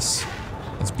shooting at us.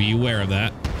 Let's be aware of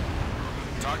that.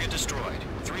 Target destroyed.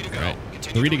 3 to go. All right,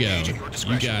 3 to go.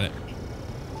 You got it.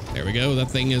 There we go. That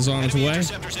thing is on its way.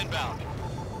 Interceptors inbound.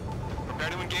 Prepare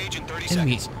to engage in 30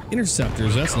 Enemy seconds.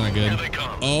 interceptors. That's not good.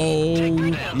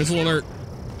 Oh, missile alert.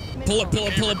 Pull it.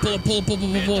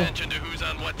 Attention to who's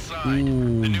on what side.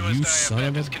 Ooh, The newest you IFF son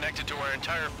of a... is connected to our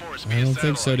entire force I via don't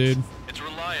think so, satellite. dude. It's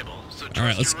reliable, so All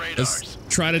right, trust let's your radars.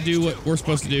 try to do what we're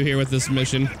supposed to do here with this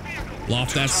mission.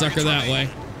 Loft that sucker that way.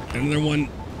 Another one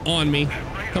on me.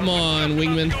 Come on,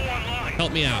 wingman.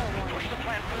 Help me out.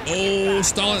 Oh,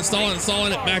 stalling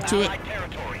it. Back to it.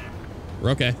 We're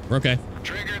okay.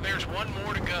 Trigger, there's one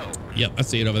more to go. Yep, I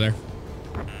see it over there.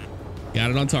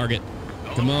 Got it on target.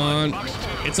 Come on.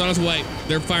 It's on its way.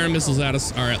 They're firing missiles at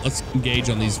us. All right, let's engage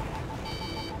on these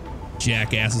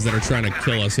jackasses that are trying to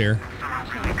kill us here.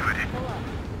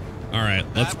 All right,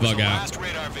 let's bug out. Last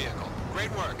radar vehicle.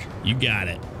 Great work. You got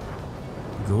it.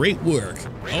 Great work.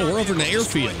 Oh, we're over in the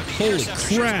airfield. Holy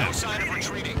crap. No sign of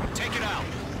retreating. Take it out.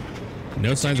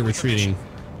 No signs of retreating.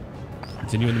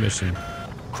 Continuing the mission.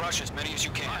 Crush as many as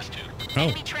you can. Oh.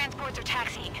 Enemy transports are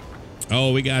taxiing.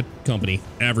 Oh, we got company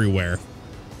everywhere.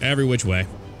 Every which way.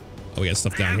 Oh, we got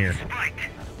stuff down here.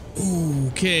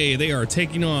 Okay, they are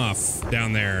taking off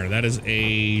down there. That is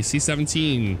a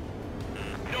C-17.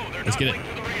 Let's get it.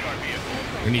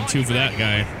 We need 2 for that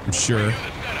guy, I'm sure.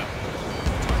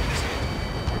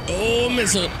 Oh,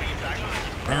 missile.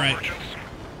 All right.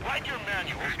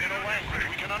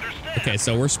 Okay,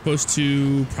 so we're supposed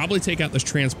to probably take out this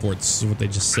transport. This is what they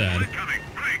just said.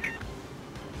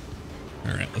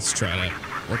 All right, let's try to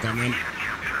work on them.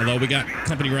 Although we got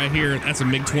company right here. That's a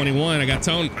MiG-21. I got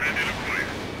tone.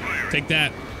 Take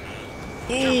that.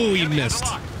 Oh, you missed.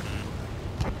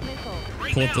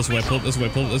 Pull it this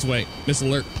way. Missile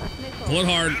alert. Pull it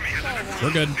hard.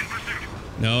 We're good.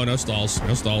 No stalls.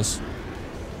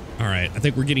 All right, I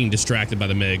think we're getting distracted by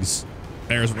the MiGs.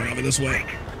 There's one over this way.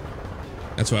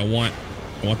 That's what I want.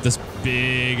 I want this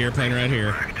big airplane right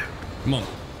here. Come on.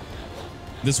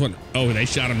 This one. Oh, they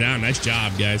shot him down. Nice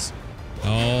job, guys.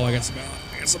 Oh, I got some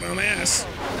on my ass.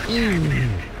 Ooh.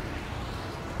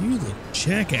 You little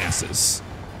jackasses.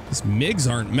 These MiGs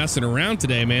aren't messing around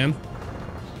today, man.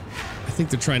 I think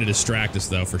they're trying to distract us,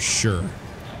 though, for sure.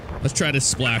 Let's try to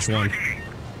splash one.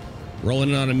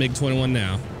 Rolling it on a MiG-21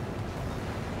 now.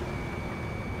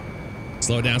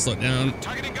 Slow it down, slow it down.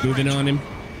 Moving on him.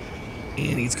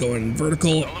 And he's going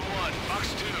vertical.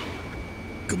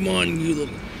 Come on, you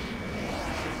little...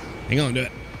 Hang on to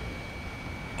it.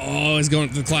 Oh, he's going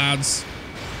to the clouds.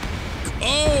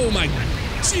 Oh, my...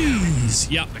 Jeez.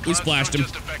 Yep, we splashed him.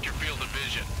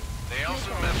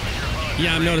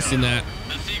 Yeah, I'm noticing that.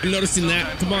 I'm noticing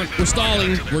that. Come on, we're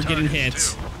stalling. We're getting hit.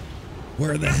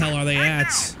 Where the hell are they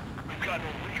at?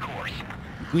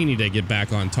 We need to get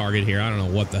back on target here. I don't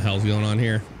know what the hell's going on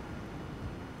here.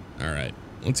 All right,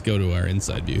 let's go to our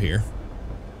inside view here.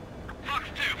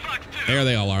 There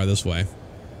they all are this way.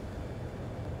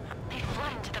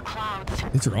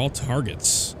 These are all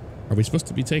targets. Are we supposed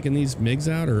to be taking these MiGs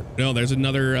out or no? There's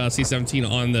another C-17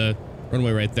 on the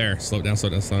runway right there. Slow it down, slow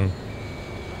it down, slow it down.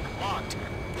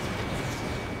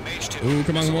 Ooh,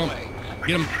 come on, come on.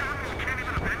 Get him.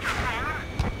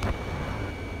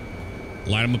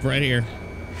 Light him up right here.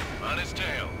 On his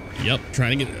tail. Yep,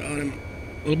 trying to get on him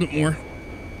a little bit more.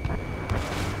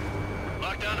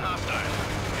 Lockdown hostile.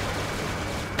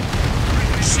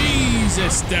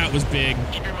 Jesus, that was big.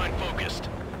 Keep your mind focused.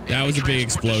 That was a big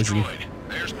explosion. Destroyed.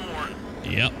 There's more.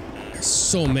 Yep. There's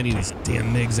so many of these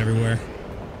damn MiGs everywhere.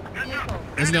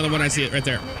 There's another one. I see it right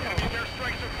there.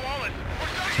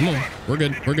 Come on. We're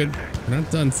good. We're good. We're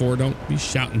not done for. Don't be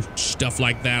shouting stuff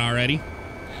like that already.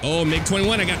 Oh,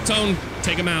 MiG-21. I got tone.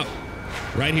 Take him out.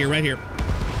 Right here. Right here.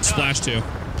 Splash 2.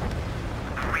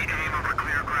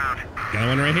 Got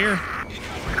one right here.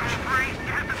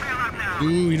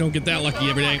 Ooh, you don't get that lucky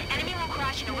every day.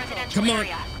 Come on.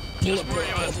 Pull it.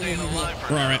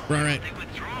 We're all right. We're all right.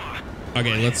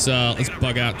 Okay, let's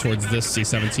bug out towards this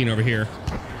C-17 over here.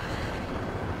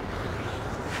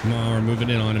 Come on, we're moving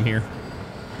in on him here.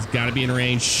 He's got to be in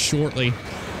range shortly.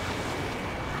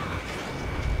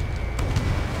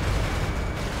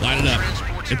 Light it up.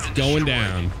 It's going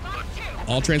down.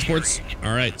 All transports?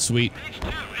 All right, sweet.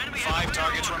 5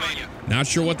 targets remaining. Not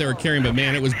sure what they were carrying, but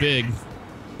man, it was big.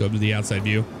 Go up to the outside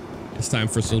view. It's time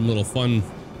for some little fun.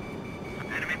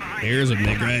 There's a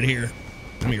MiG right here.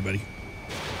 Come here, buddy.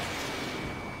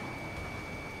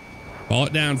 Follow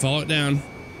it down, follow it down.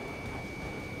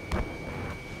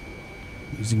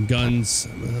 Using guns.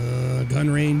 Gun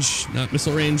range, not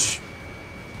missile range.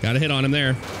 Got a hit on him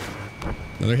there.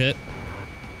 Another hit.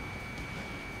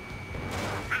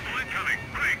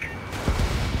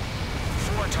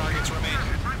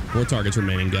 Four targets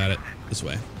remaining. Got it. This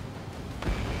way.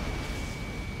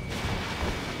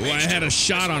 Oh, I had a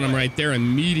shot on him right there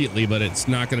immediately, but it's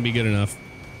not going to be good enough.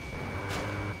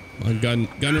 On gun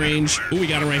range. Oh, we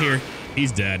got him right here.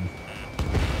 He's dead.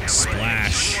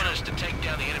 Splash.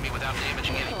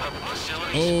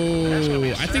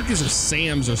 Oh, I think these are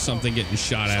SAMs or something getting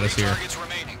shot at us here.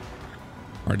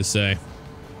 Hard to say.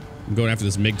 I'm going after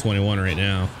this MiG-21 right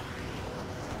now.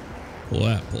 Pull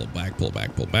that. Pull it back. Pull it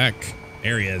back. Pull it back.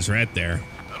 There he is, right there.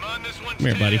 Come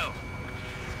here, buddy.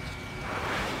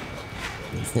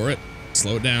 Go for it.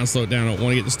 Slow it down. Slow it down. I don't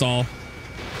want to get the stall.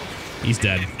 He's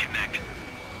dead.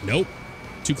 Nope.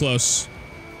 Too close.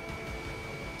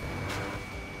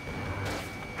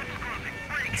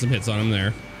 Some hits on him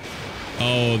there.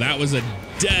 Oh, that was a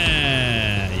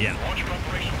dead. Yeah.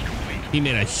 He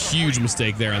made a huge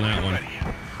mistake there on that one.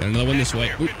 Got another one this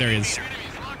way. Oop, there he is.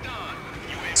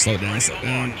 Slow it down. Slow it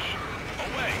down.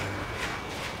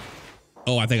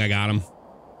 Oh, I think I got him.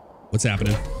 What's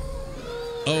happening?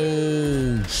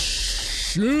 Oh,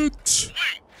 shit.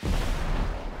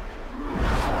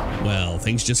 Well,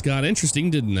 things just got interesting,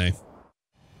 didn't they?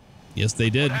 Yes, they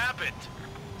did. What happened?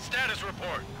 Status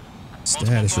report.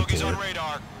 Status report. On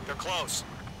radar. They're close.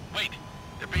 Wait,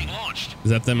 they're being launched.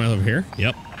 Is that them over here?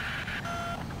 Yep.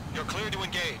 You're clear to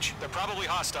engage. They're probably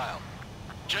hostile.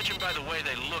 Judging by the way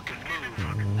they look and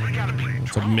move, they gotta be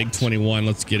It's a MiG-21.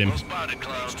 Let's get him.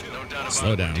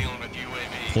 Slow down.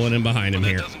 Pulling in behind him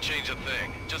here. That doesn't change a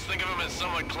thing. Just think of them as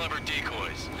somewhat clever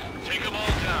decoys. Take them all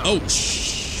down. Oh,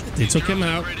 shh. They took him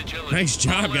out. Nice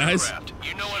job, guys. I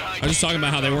was just talking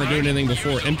about how they weren't doing anything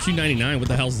before. MQ-99, what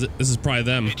the hell is this? This is probably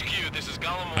them.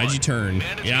 IG turn.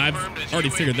 Yeah, I've already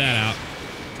figured that out.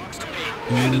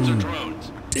 Ooh.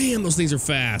 Damn, those things are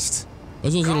fast.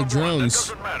 Those little drones.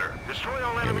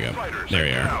 Here we go. There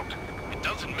we are. It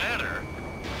doesn't matter.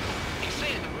 He's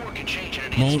saying the war can change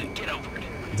in an Well, instant. Get over it.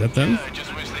 is that them? I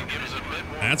just wish they'd give us a bit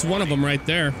more That's one of them right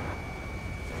there.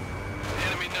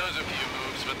 Enemy knows a few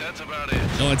moves, but that's about it.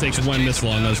 It only takes one missile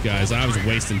on those guys. I was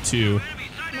wasting 2.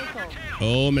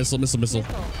 Oh, missile. Feels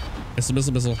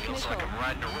like I'm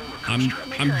riding a roller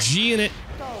coaster. I'm G'ing it.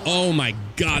 Oh my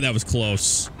god, that was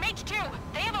close. Mage 2,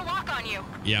 they have a lock on you.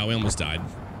 Yeah, we almost died.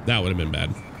 That would have been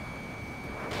bad.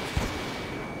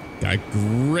 Got a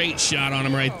great shot on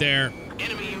him right there.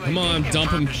 Come on,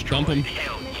 dump him. Dump him.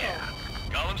 Hell yeah.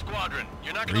 Golem Squadron,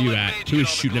 you're not Where gonna you let at? Mage Who get is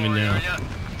all the shooting him glory, now? are ya?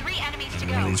 3 enemies to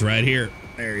go. He's right here.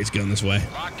 There, he's going this way.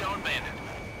 Lockdown bandit.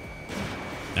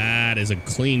 That is a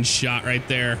clean shot right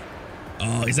there.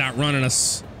 Oh, he's outrunning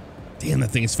us. Damn, that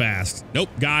thing is fast. Nope,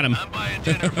 got him. I'm buying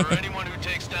dinner for anyone who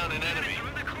takes down an enemy.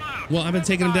 Well, I've been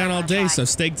taking him down all day, so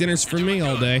steak dinner's for me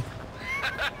all day.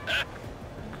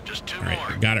 Just 2 All right,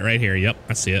 more. got it right here. Yep,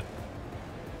 I see it.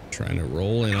 Trying to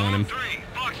roll in on him. 3,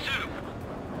 Fox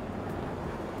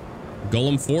 2.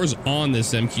 Golem 4's on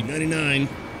this MQ-99.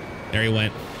 There he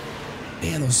went.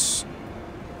 Man, those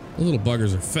little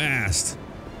buggers are fast.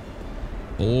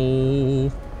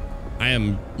 Oh, I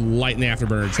am lighting the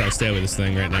afterburner to try to stay with this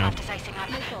thing right now.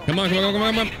 Come on.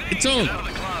 It's on. Out of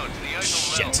the clouds, the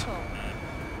ice will melt. Shit.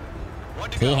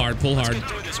 Pull hard. Let's get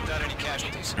through this without any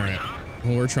casualties. All right.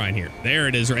 Well, we're trying here. There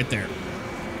it is right there.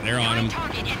 They're on him.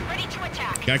 Target and ready to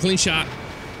attack. Got a clean shot.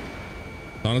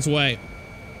 It's on its way.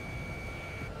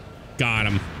 Got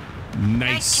him. Nice kill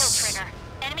Nice. trigger.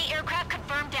 Enemy aircraft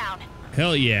confirmed down.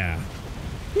 Hell yeah.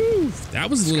 Whew, that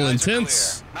was a little Skies are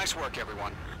intense. clear. Nice work,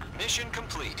 everyone. Mission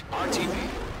complete. RTB.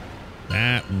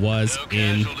 That was No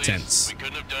casualties. intense. We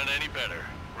couldn't have done any better.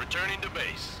 Returning to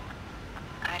base.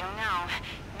 I don't know.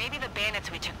 Maybe the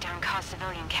bandits we took down caused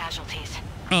civilian casualties.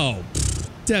 Oh,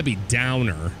 Debbie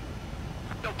Downer.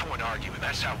 No point arguing.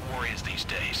 That's how war is these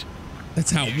days.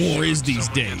 That's how You war shoot, is these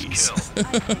someone gets days.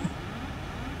 killed.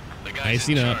 The guys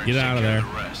Icing in up. charge Get take out of care there.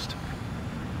 the rest.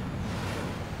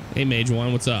 Hey, Mage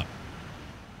 1, what's up?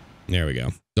 There we go.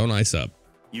 Don't ice up.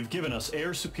 You've given us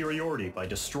air superiority by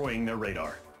destroying their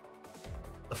radar.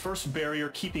 The first barrier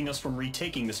keeping us from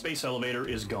retaking the space elevator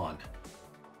is gone.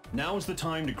 Now is the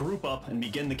time to group up and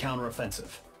begin the counteroffensive.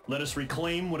 Let us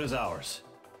reclaim what is ours.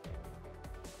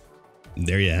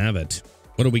 There you have it.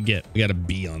 What do we get? We got a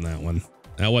B on that one.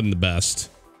 That wasn't the best.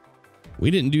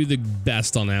 We didn't do the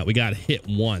best on that. We got hit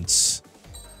once.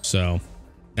 So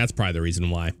that's probably the reason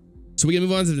why. So we can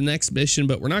move on to the next mission,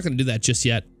 but we're not going to do that just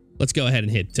yet. Let's go ahead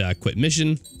and hit quit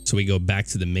mission. So we go back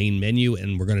to the main menu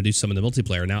and we're going to do some of the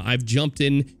multiplayer. Now I've jumped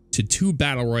in to 2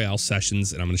 battle royale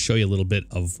sessions and I'm going to show you a little bit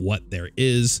of what there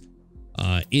is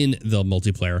in the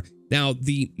multiplayer. Now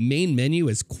the main menu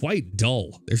is quite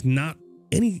dull. There's not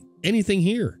anything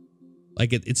here.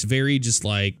 Like it's very just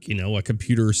like, you know, a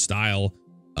computer style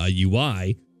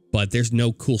UI, but there's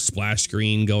no cool splash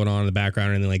screen going on in the background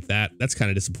or anything like that. That's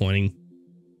kind of disappointing.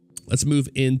 Let's move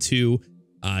into,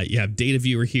 you have data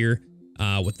viewer here.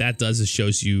 What that does is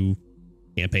shows you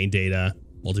campaign data,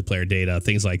 multiplayer data,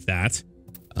 things like that.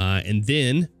 And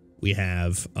then we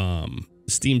have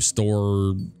Steam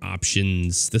store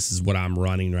options. This is what I'm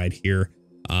running right here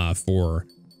for,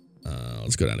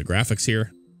 let's go down to graphics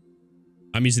here.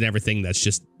 I'm using everything that's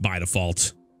just by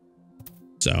default.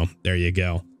 So there you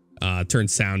go. Turn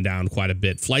sound down quite a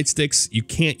bit. Flight sticks, you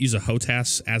can't use a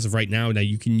HOTAS as of right now. Now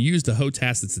you can use the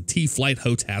HOTAS. It's the T-Flight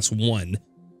HOTAS 1.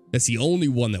 That's the only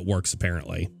one that works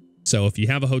apparently. So if you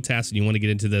have a HOTAS and you want to get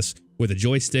into this with a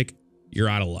joystick, you're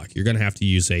out of luck. You're going to have to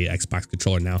use a Xbox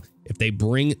controller. Now, if they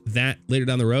bring that later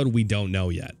down the road, we don't know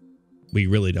yet. We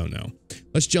really don't know.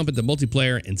 Let's jump into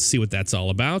multiplayer and see what that's all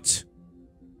about.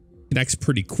 Connects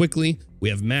pretty quickly. We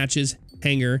have matches,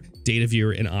 hangar, data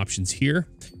viewer, and options here.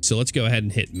 So let's go ahead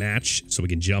and hit match so we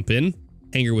can jump in.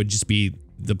 Hangar would just be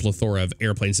the plethora of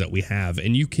airplanes that we have,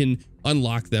 and you can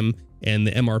unlock them. And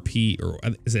the MRP, or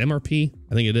is it MRP?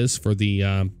 I think it is for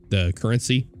the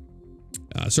currency.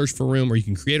 Search for a room, or you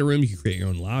can create a room. You can create your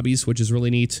own lobbies, which is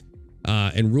really neat.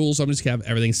 And rules, I'm just gonna have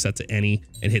everything set to any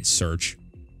and hit search.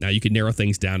 Now you can narrow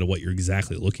things down to what you're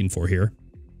exactly looking for here.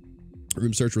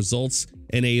 Room search results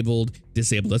enabled,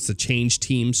 disabled. That's to change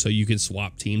teams, so you can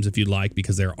swap teams if you'd like,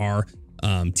 because there are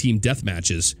team death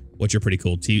matches, which are pretty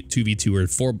cool. 2v2 or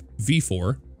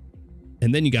 4v4.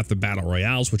 And then you got the battle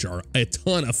royales, which are a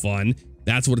ton of fun.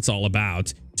 That's what it's all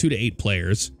about. 2 to 8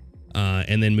 players.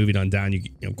 And then moving on down, you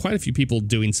know, quite a few people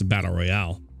doing some battle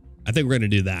royale. I think we're going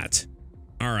to do that.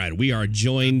 All right, we are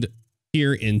joined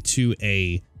here into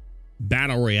a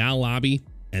battle royale lobby,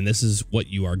 and this is what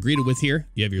you are greeted with here.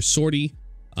 You have your sortie.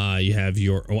 You have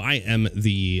your, oh, I am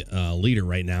the leader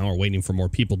right now, or waiting for more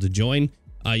people to join.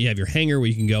 You have your hangar where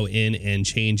you can go in and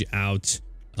change out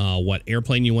what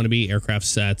airplane you want to be, aircraft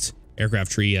set,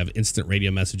 aircraft tree. You have instant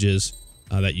radio messages.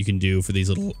 that you can do for these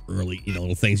little early,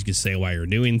 little things you can say while you're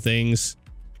doing things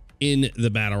in the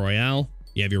Battle Royale.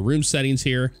 You have your room settings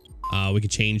here. We can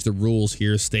change the rules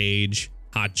here, stage,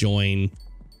 hot join,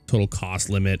 total cost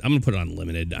limit. I'm gonna put it on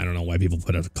limited. I don't know why people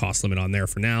put a cost limit on there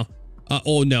for now.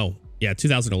 Oh no, yeah,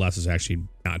 2,000 or less is actually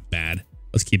not bad.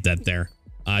 Let's keep that there.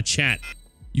 Chat,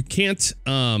 you can't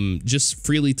just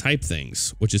freely type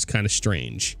things, which is kind of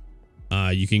strange.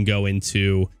 You can go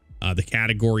into the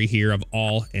category here of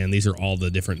all, and these are all the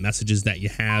different messages that you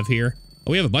have here.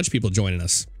 Oh, we have a bunch of people joining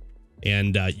us,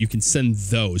 and you can send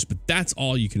those, but that's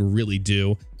all you can really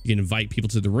do. You can invite people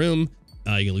to the room.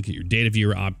 You can look at your data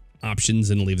viewer options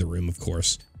and leave the room, of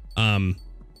course.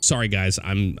 Sorry, guys,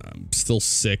 I'm still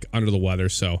sick, under the weather,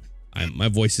 so my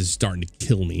voice is starting to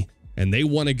kill me, and they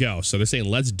want to go, so they're saying,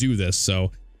 let's do this.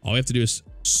 So all we have to do is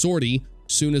sortie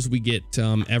soon as we get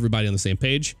everybody on the same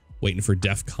page. Waiting for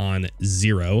DEFCON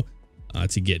 0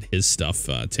 to get his stuff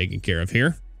taken care of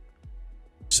here.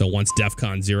 So once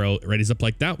DEFCON 0 readies up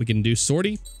like that, we can do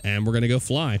sortie, and we're going to go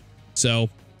fly. So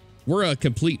we're a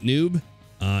complete noob,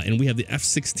 and we have the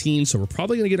F-16, so we're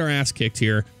probably going to get our ass kicked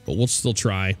here, but we'll still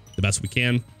try the best we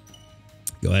can.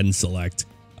 Go ahead and select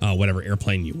whatever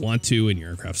airplane you want to in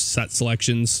your aircraft set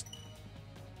selections.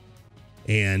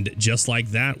 And just like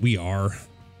that, we are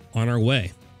on our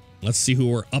way. Let's see who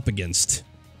we're up against.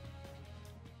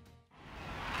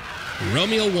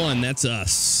 Romeo 1, that's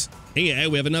us. Hey,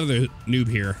 we have another noob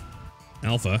here.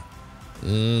 Alpha.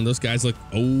 Those guys look,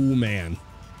 oh man.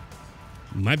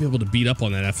 Might be able to beat up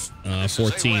on that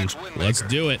F-14. Let's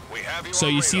do it. So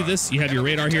you see this, you have your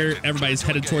radar here. Everybody's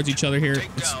headed towards each other here.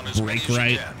 Let's break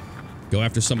right. Go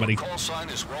after somebody as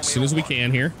soon as we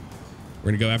can here.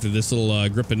 We're gonna go after this little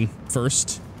Gripen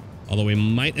first. Although we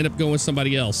might end up going with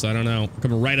somebody else. I don't know. We're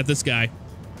coming right at this guy.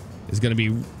 Is gonna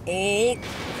be, oh.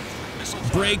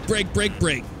 Break, break, break,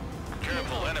 break.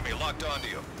 Careful, enemy locked onto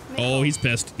you. Oh, he's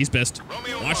pissed. He's pissed.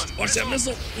 Watch that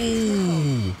missile.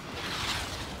 Ooh.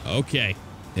 Okay.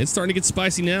 It's starting to get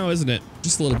spicy now, isn't it?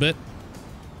 Just a little bit.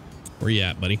 Where you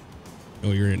at, buddy?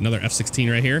 Oh, you're another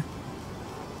F-16 right here.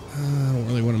 I don't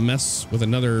really want to mess with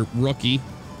another rookie.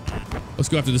 Let's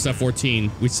go after this F-14.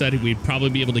 We said we'd probably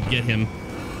be able to get him.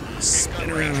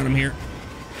 Spin around on him here.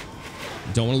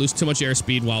 Don't want to lose too much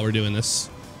airspeed while we're doing this.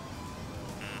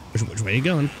 Which way you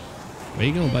going? Where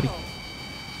you going, buddy?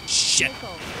 Shit.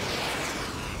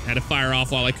 Had to fire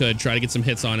off while I could. Try to get some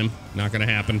hits on him. Not going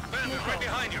to happen.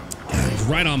 He's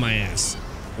right on my ass.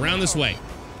 Around this way.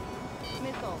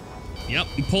 Yep,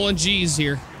 I'm pulling G's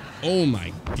here. Oh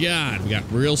my God. We got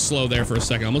real slow there for a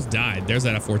second. Almost died. There's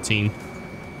that F-14.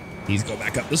 He's go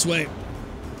back up this way.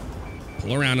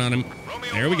 Pull around on him.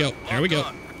 There we go. There we go.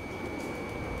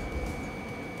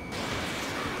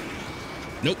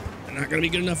 Nope. Not gonna be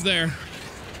good enough there.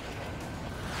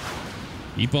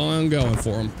 Keep on going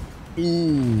for him.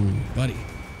 Ooh, buddy.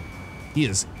 He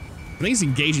is. I think he's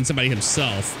engaging somebody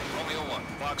himself. Romeo 1,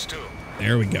 box 2.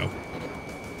 There we go.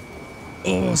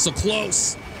 Oh, so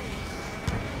close.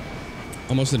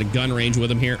 Almost in a gun range with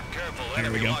him here. Careful,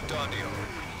 there we go. locked onto you.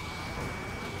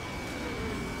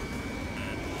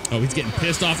 Oh, he's getting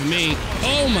pissed off at me.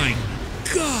 Oh my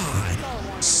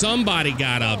God. Somebody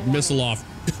got a missile off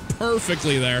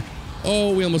perfectly there.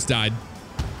 Oh, we almost died.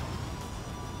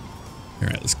 All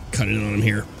right, let's cut it on him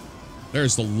here.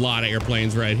 There's a lot of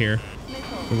airplanes right here.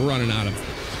 We're running out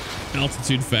of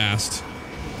altitude fast.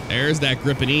 There's that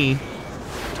Gripen E.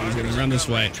 He's gonna run this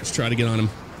way. Let's try to get on him.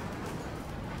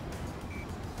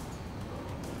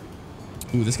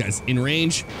 Ooh, this guy's in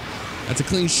range. That's a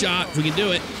clean shot if we can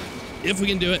do it. If we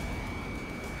can do it.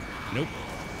 Nope.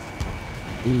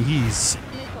 Ooh, he's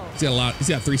got a lot. He's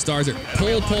got 3 stars there.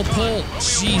 Pull, pull, pull.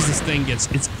 Jeez, this thing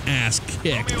gets its ass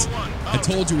kicked. I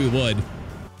told you we would.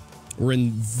 We're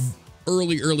in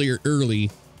early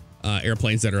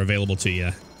airplanes that are available to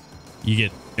you. You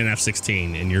get an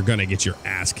F-16 and you're gonna get your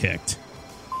ass kicked.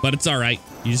 But it's all right.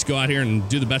 You just go out here and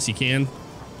do the best you can.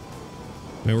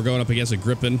 I mean, we're going up against a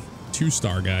Gripen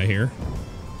 2-star guy here.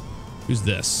 Who's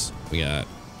this? We got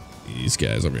these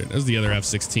guys over here. There's the other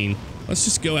F-16. Let's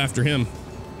just go after him.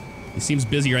 He seems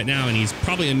busy right now, and he's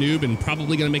probably a noob and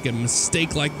probably going to make a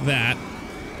mistake like that.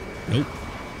 Nope.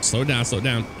 Slow down, slow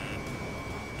down.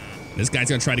 This guy's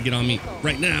going to try to get on me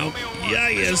right now. Yeah,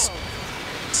 he is.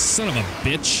 Son of a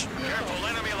bitch. Careful,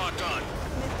 enemy locked on.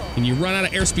 And you run out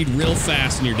of airspeed real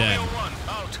fast and you're dead.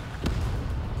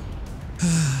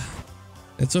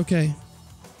 It's okay.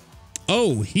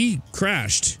 Oh, he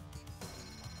crashed.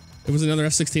 It was another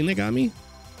F-16 that got me?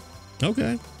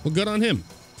 Okay. Well, good on him.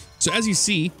 So as you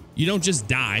see, you don't just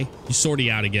die. You sortie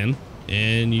out again,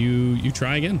 and you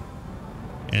try again.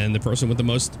 And the person with the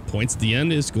most points at the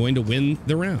end is going to win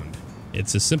the round.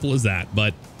 It's as simple as that.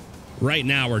 But right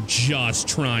now, we're just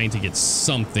trying to get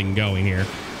something going here.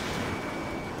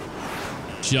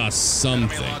 Just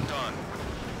something.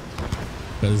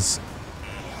 Because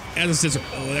as it sits,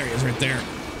 oh, there he is right there.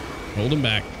 Hold him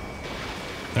back.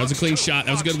 That was a clean shot.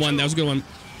 That was a good one. That was a good one.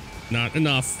 Not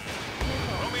enough.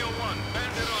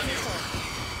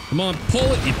 Come on, pull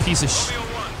it, you piece of shit.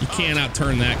 You can't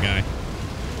outturn that guy.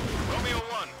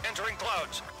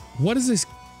 What is this?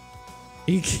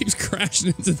 He keeps crashing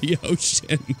into the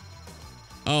ocean.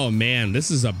 Oh man,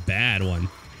 this is a bad one.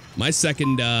 My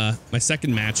second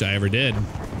match I ever did.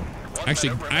 I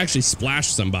actually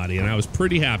splashed somebody, and I was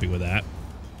pretty happy with that.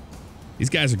 These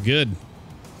guys are good.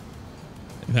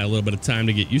 I've had a little bit of time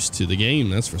to get used to the game,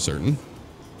 that's for certain.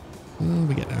 What do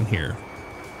we get down here?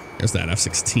 There's that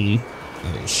F-16.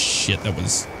 Oh shit, that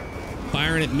was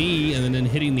firing at me and then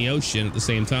hitting the ocean at the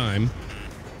same time.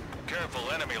 Careful,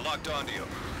 enemy locked onto you.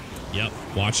 Yep,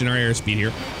 watching our airspeed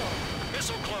here.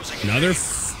 Missile closing. Another.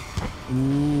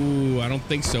 Ooh, I don't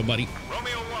think so, buddy.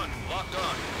 Romeo 1 locked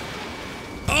on.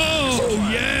 Oh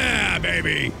yeah,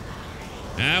 baby.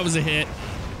 That was a hit.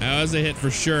 That was a hit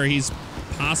for sure. He's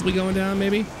possibly going down,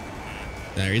 maybe.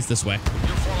 There, he's this way.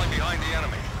 You're falling behind the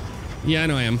enemy. Yeah, I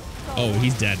know I am. Oh,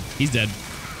 he's dead. He's dead.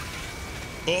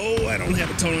 Oh, I don't have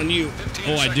a tone on you.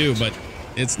 Oh, I do, but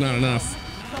it's not enough.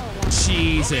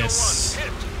 Jesus.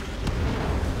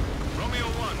 Romeo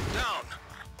 1 down.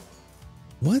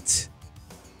 What?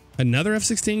 Another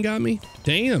F-16 got me?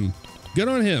 Damn. Good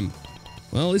on him.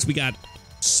 Well, at least we got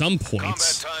some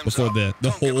points before the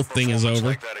whole thing is over.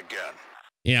 Like that again.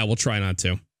 Yeah, we'll try not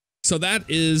to. So that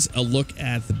is a look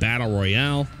at the Battle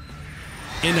Royale.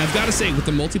 And I've got to say, with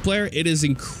the multiplayer, it is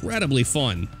incredibly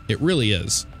fun. It really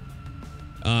is.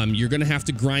 You're going to have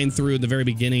to grind through at the very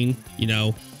beginning. You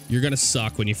know, you're going to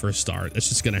suck when you first start. That's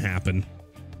just going to happen.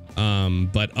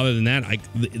 But other than that,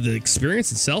 the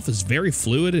experience itself is very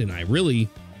fluid, and I really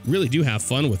do have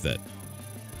fun with it.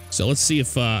 So let's see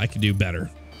if I can do better.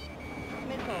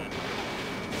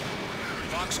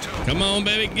 Fox 2. Come on,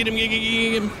 baby. Get him, get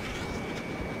him.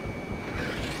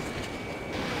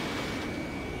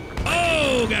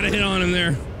 Oh, got a hit on him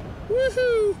there.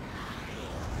 Woohoo.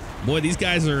 Boy, these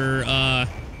guys are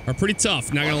pretty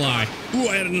tough, not gonna lie. Ooh,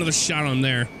 I had another shot on him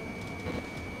there.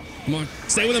 Come on,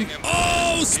 stay with him.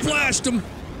 Oh, splashed him.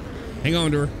 Hang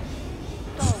on to her.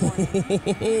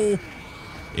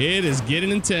 It is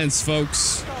getting intense,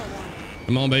 folks.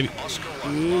 Come on, baby.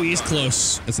 Ooh, he's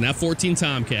close. That's an F-14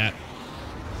 Tomcat.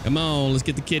 Come on, let's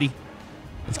get the kitty.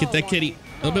 Let's get that kitty.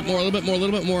 A little bit more, a little bit more, a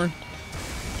little bit more.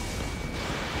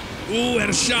 Ooh, had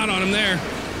a shot on him there.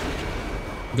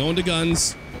 Going to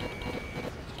guns.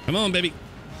 Come on, baby.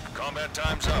 Combat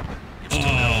time's up. Oh,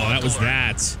 that was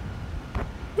that.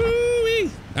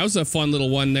 Woo-wee. That was a fun little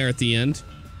one there at the end.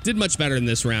 Did much better in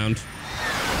this round.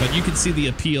 But you can see the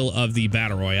appeal of the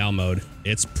Battle Royale mode.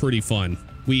 It's pretty fun.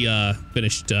 We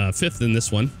finished 5th in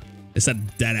this one. It's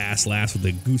that dead-ass last with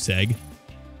the goose egg.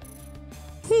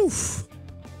 Whew.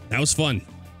 That was fun.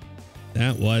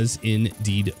 That was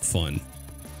indeed fun.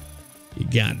 You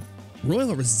got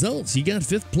royal results. You got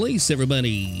 5th place,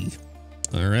 everybody.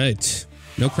 All right.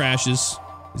 No crashes.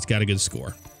 He's got a good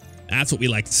score. That's what we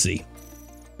like to see.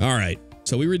 All right.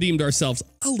 So we redeemed ourselves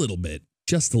a little bit.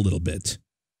 Just a little bit.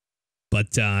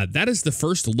 But that is the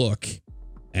first look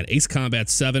at Ace Combat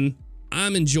 7.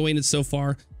 I'm enjoying it so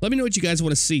far. Let me know what you guys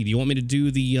want to see. Do you want me to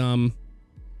do the...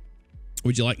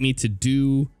 would you like me to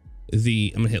do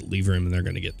the... I'm going to hit leave room and they're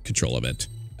going to get control of it.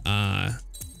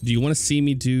 Do you want to see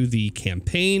me do the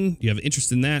campaign? Do you have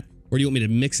interest in that? Or do you want me to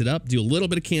mix it up? Do a little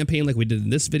bit of campaign like we did in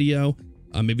this video.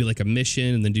 Maybe like a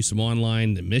mission and then do some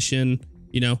online mission.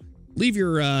 You know, leave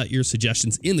your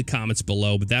suggestions in the comments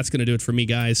below. But that's going to do it for me,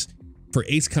 guys. For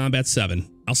Ace Combat 7.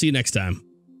 I'll see you next time.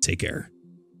 Take care.